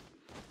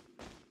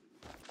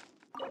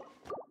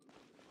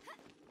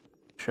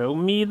 Show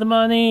me the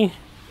money.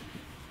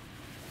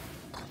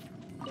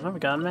 Oh, we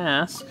got a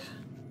mask.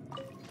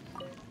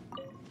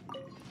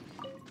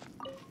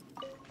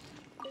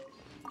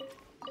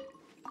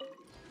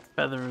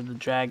 Feather of the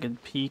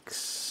Jagged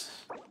Peaks.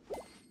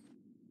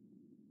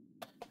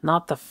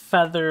 Not the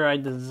feather I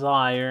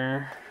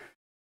desire.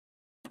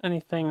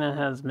 Anything that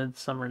has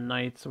Midsummer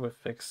Nights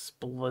with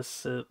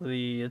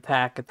explicitly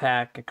attack,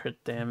 and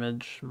crit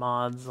damage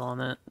mods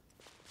on it.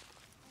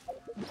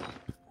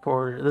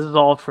 This is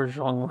all for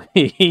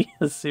Zhongli,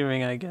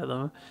 assuming I get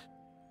him.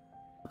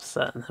 I'm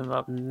setting him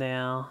up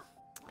now.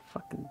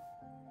 Fucking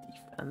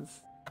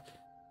defense.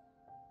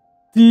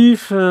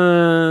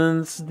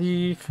 Defense.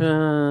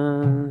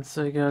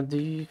 I got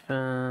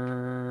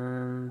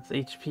defense.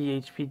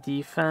 HP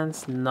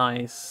defense.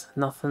 Nice.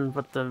 Nothing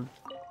but the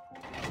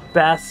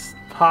best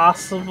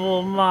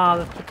possible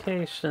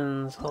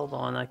modifications. Hold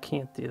on, I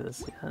can't do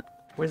this yet.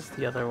 Where's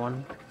the other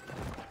one?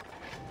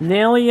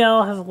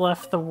 Naliel has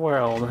left the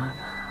world.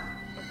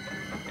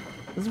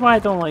 This is why I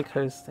don't like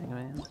hosting,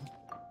 man.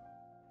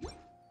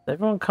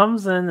 Everyone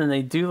comes in and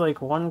they do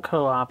like one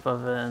co-op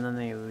of it and then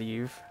they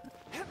leave.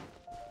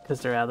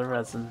 Because they're out of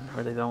resin,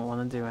 or they don't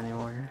want to do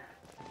anymore.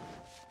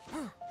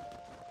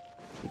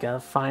 You gotta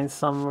find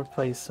some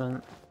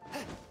replacement.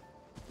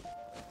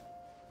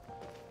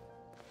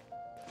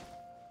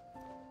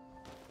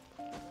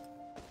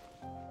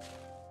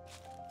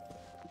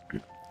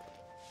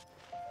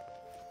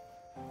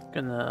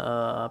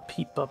 Gonna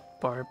peep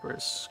up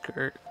Barbara's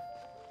skirt.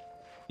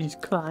 He's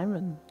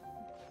climbing.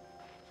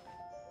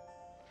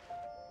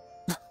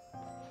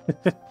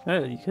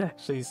 Oh, you can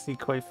actually see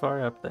quite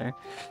far up there.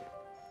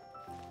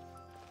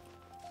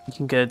 You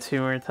can go 2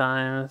 more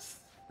times.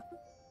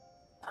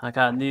 I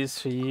got news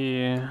for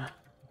you.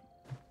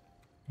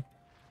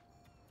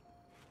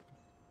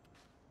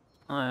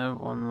 I have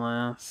one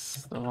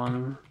last.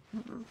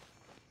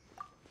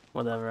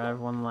 Whatever, I have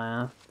one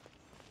last.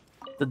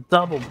 The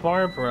double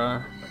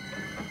Barbara.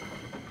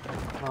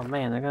 Oh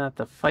man, they're gonna have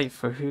to fight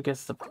for who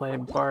gets to play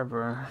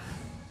Barbara.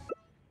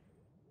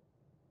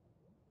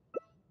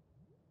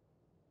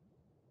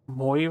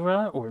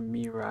 Moira or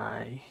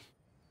Mirai?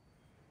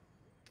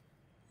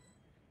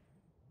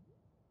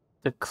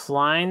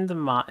 Declined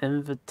my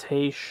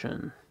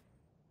invitation.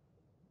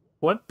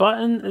 What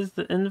button is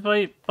the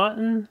invite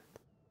button?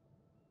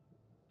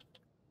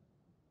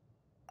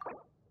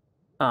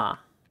 Ah.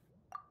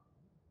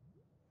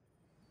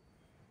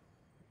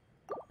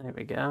 There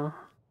we go.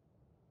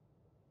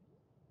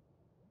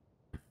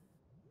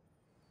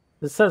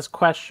 It says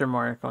question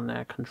mark on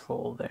that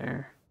control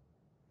there.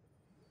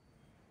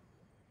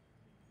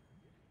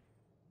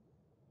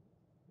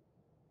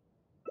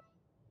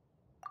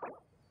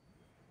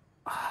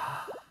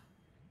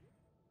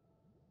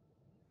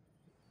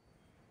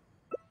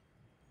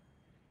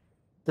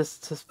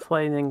 Just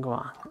play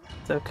Ningguang.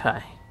 It's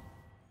okay.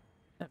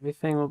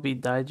 Everything will be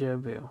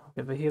Daijobu. We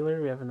have a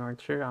healer, we have an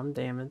archer, I'm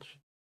damaged.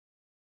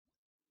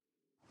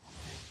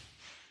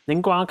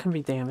 Ningguang can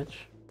be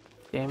damage.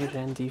 Damage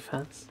and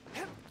defense.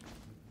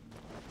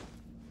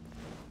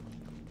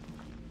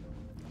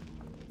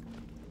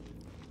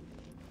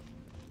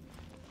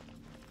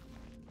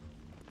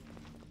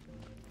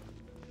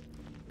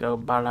 Go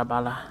bala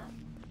bala.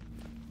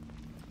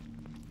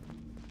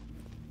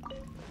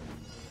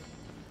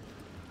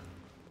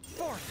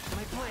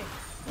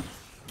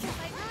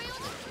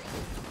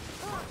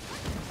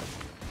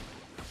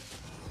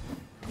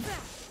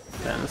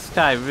 Man, this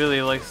guy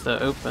really likes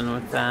to open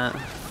with that.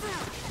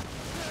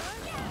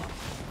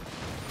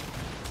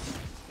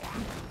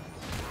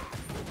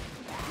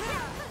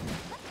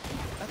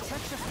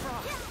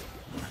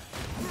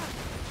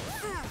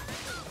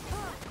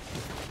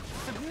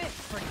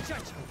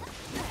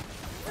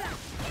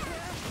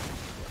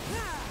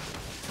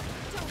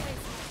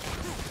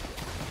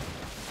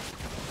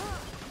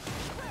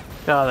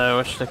 God, I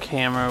wish the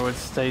camera would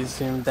stay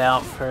zoomed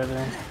out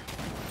further.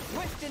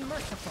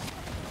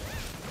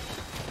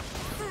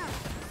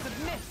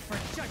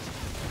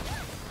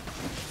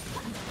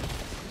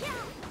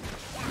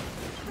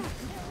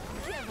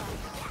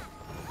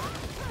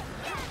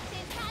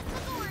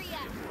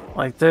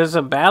 Like, there's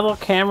a battle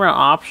camera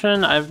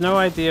option. I have no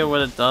idea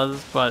what it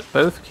does, but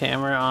both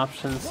camera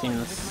options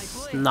seem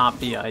to not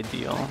be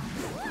ideal.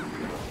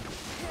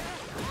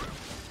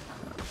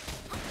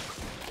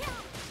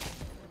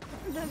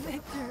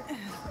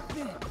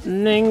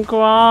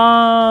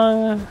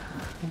 Ningguang!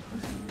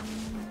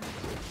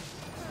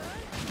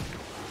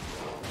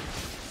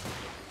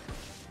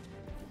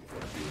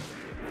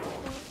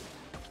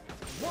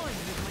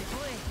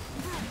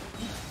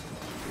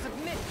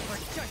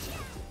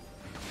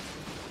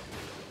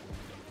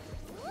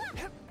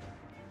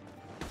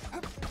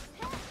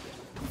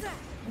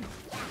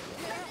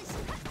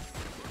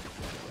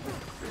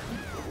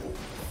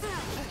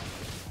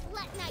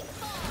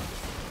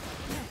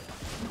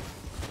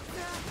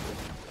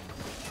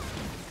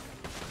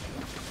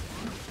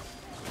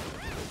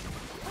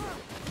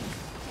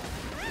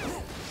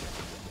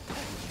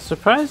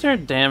 Surprised your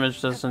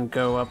damage doesn't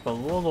go up a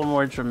little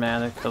more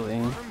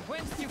dramatically.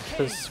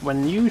 Because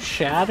when you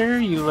shatter,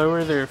 you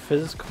lower their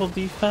physical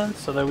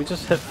defense, although we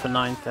just hit for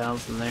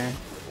 9,000 there.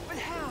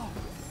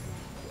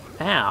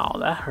 Ow,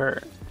 that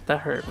hurt. That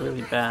hurt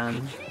really bad.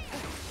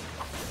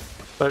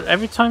 But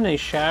every time they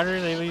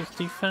shatter, they lose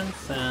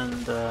defense,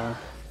 and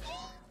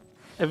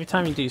every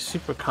time you do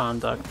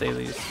superconduct, they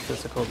lose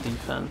physical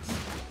defense.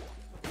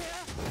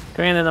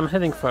 Granted, I'm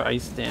hitting for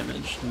ice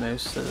damage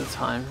most of the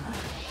time.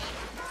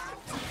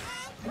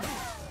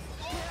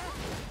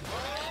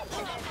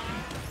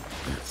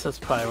 So that's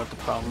probably what the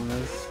problem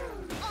is.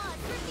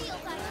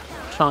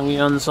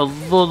 Chongyun's a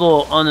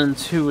little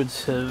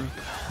unintuitive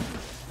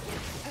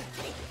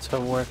to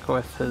work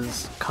with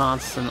his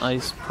constant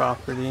ice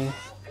property.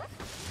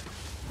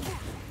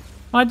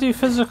 I do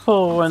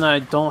physical when I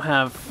don't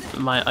have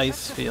my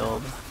ice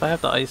field. If I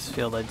have the ice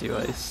field, I do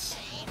ice.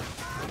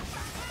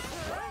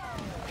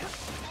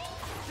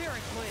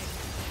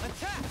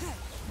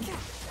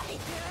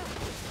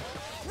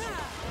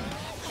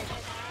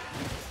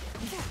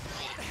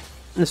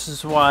 This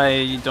is why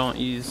you don't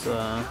use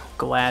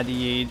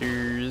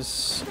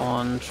gladiators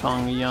on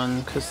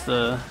Chongyun, because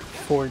the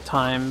 4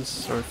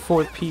 times or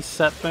 4-piece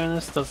set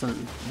bonus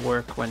doesn't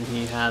work when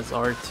he has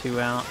R2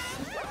 out.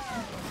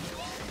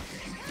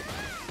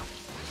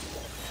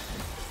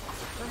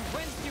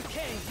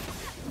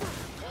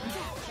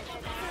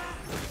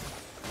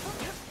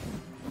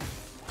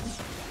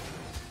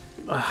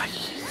 Ugh,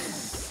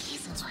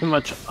 too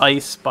much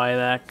ice by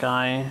that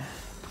guy.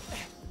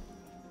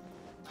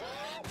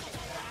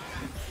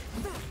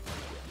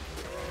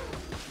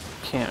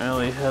 Can't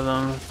really hit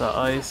him with the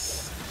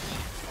ice.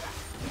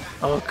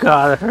 Oh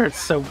god, it hurts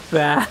so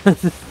bad.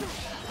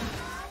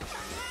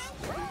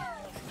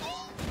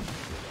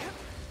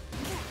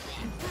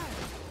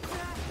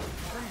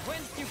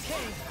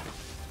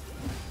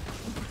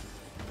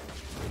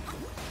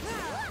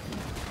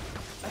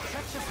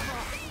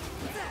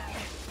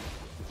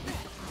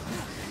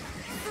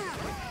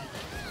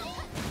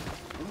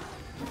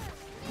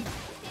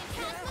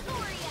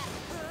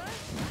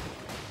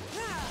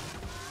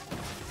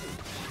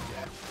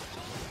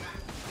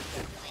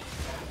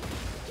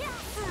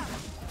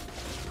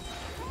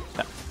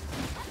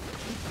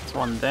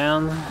 One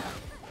down.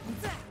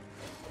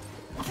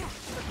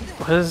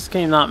 Why does this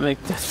game not make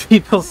dead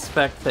people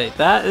spectate?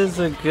 That is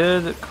a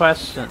good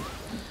question.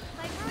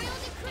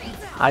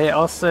 I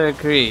also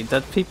agree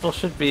that people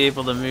should be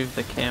able to move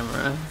the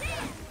camera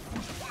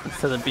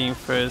instead of being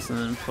frozen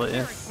in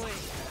place.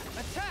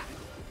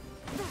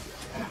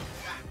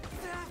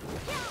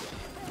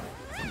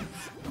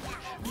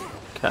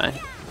 Okay.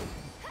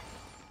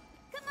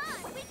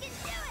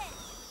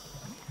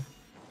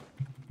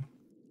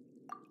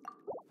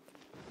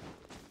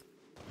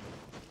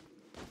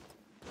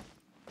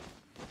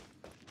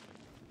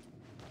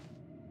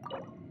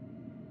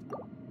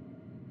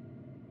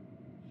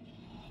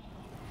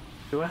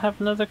 Do I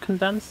have another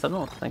condensed? I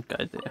don't think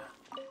I do.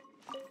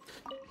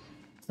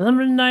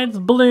 Summer Night's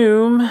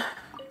Bloom.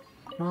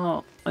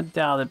 Well, I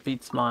doubt it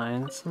beats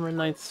mine. Summer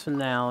Night's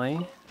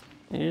Finale.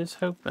 Here's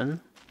hoping.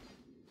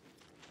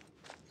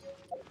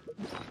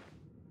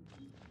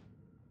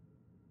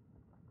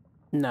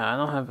 No, I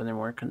don't have any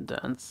more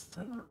condensed.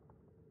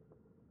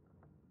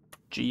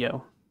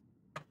 Geo.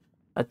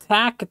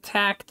 Attack,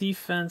 attack,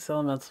 defense,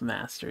 elemental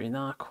mastery.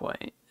 Not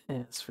quite.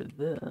 As for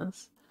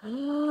this.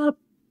 Ooh.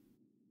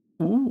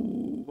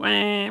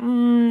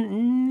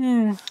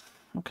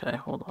 Okay,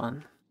 hold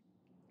on.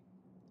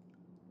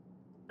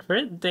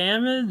 Crit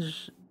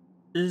damage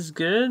is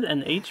good,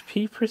 and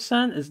HP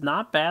percent is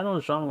not bad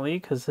on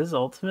Zhongli because his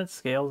ultimate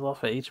scales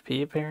off of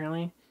HP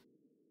apparently.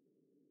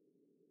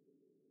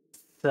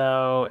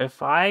 So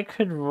if I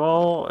could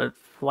roll a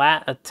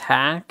flat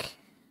attack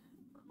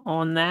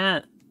on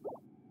that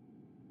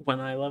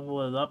when I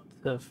level it up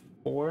to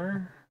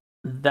 4,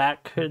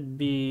 that could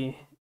be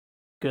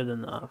good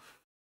enough.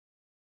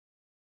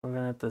 We're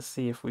gonna have to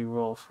see if we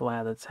roll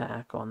flat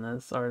attack on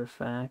this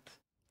artifact.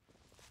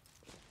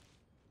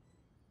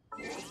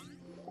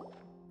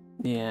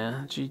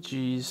 Yeah,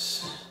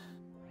 GG's.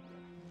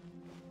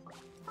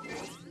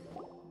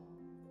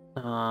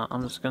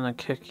 I'm just gonna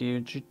kick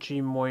you,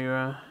 GG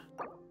Moira.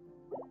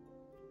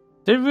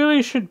 There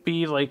really should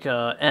be like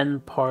a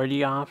end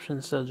party option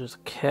instead of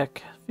just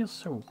kick. It feels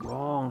so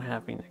wrong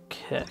having to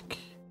kick.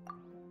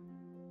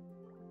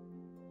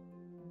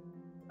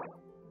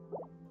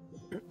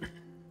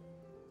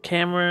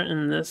 Camera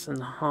in this in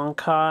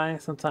Honkai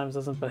sometimes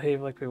doesn't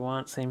behave like we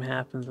want. Same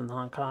happens in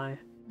Honkai.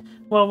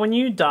 Well, when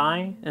you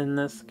die in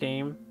this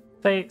game,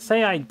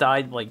 say I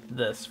died like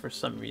this for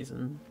some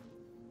reason,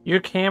 your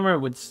camera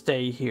would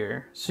stay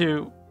here,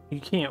 so you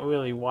can't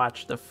really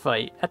watch the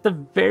fight. At the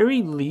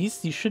very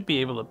least, you should be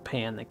able to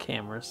pan the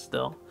camera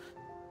still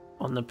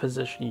on the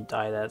position you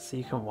died at, so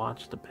you can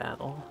watch the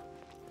battle.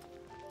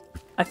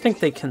 I think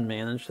they can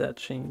manage that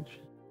change.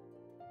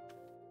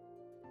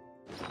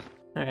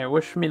 Alright,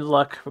 wish me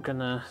luck. We're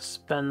gonna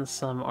spend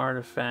some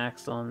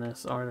artifacts on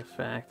this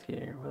artifact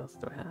here. What else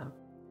do I have?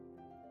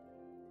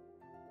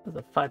 This is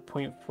a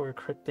 5.4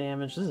 crit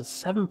damage. This is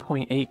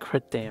 7.8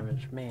 crit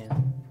damage,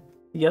 man.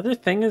 The other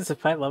thing is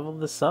if I level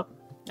this up...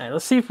 Alright,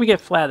 let's see if we get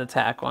flat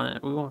attack on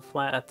it. We want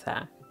flat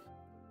attack.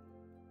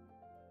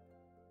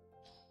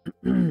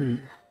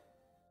 I'm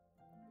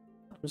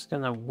just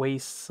gonna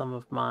waste some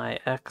of my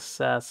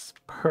excess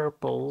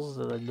purples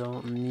that I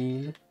don't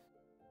need.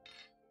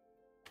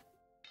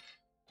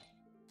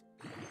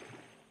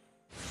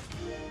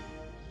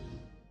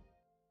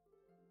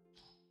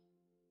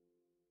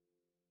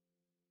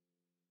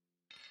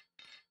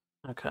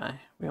 Okay,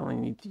 we only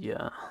need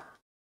the,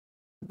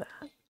 that.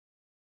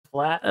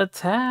 Flat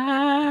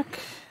attack!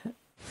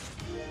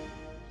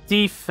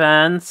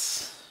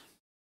 Defense!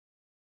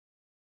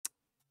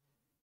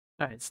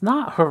 Alright, it's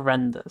not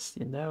horrendous,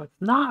 you know?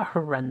 It's not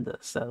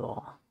horrendous at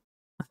all.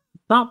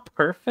 It's not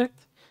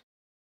perfect.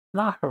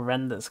 Not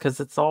horrendous,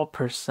 because it's all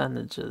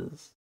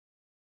percentages.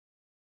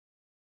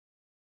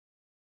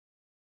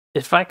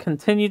 If I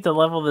continued to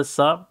level this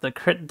up, the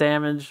crit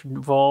damage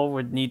roll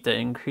would need to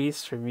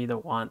increase for me to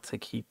want to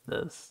keep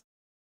this.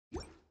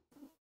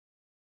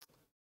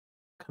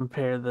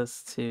 Compare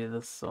this to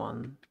this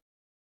one.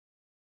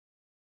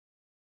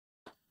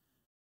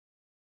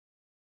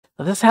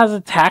 This has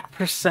attack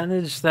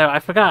percentage though. I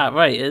forgot,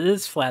 right, it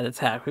is flat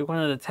attack. We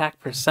wanted attack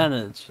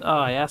percentage. Oh,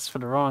 I asked for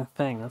the wrong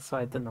thing. That's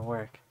why it didn't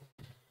work.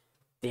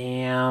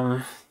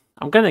 Damn.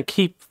 I'm gonna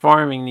keep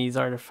farming these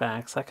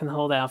artifacts. I can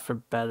hold out for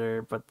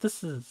better, but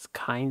this is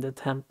kinda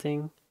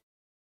tempting.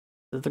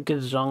 Does it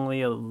give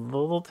Zhongli a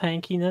little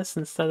tankiness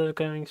instead of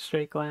going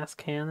straight glass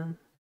cannon?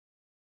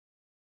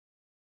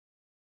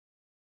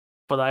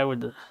 But I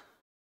would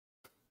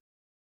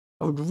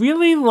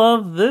really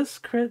love this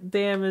crit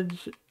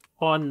damage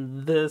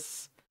on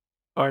this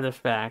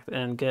artifact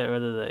and get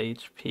rid of the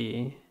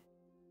HP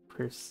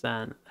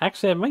percent.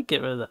 Actually, I might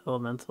get rid of the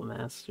elemental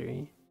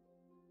mastery.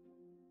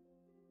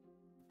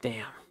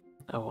 Damn.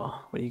 Oh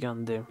well, what are you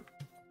gonna do?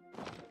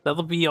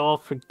 That'll be all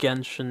for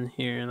Genshin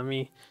here. Let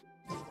me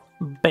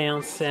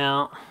bounce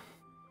out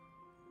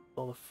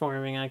all the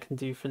farming I can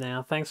do for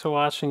now. Thanks for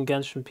watching,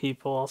 Genshin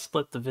people. I'll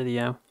split the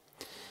video.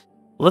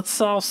 Let's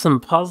solve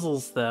some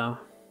puzzles though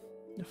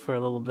for a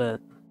little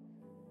bit.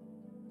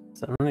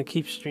 So I'm gonna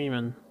keep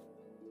streaming.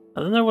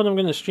 I don't know what I'm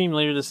gonna stream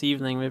later this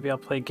evening. Maybe I'll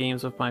play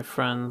games with my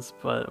friends,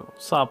 but we'll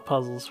solve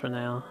puzzles for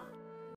now.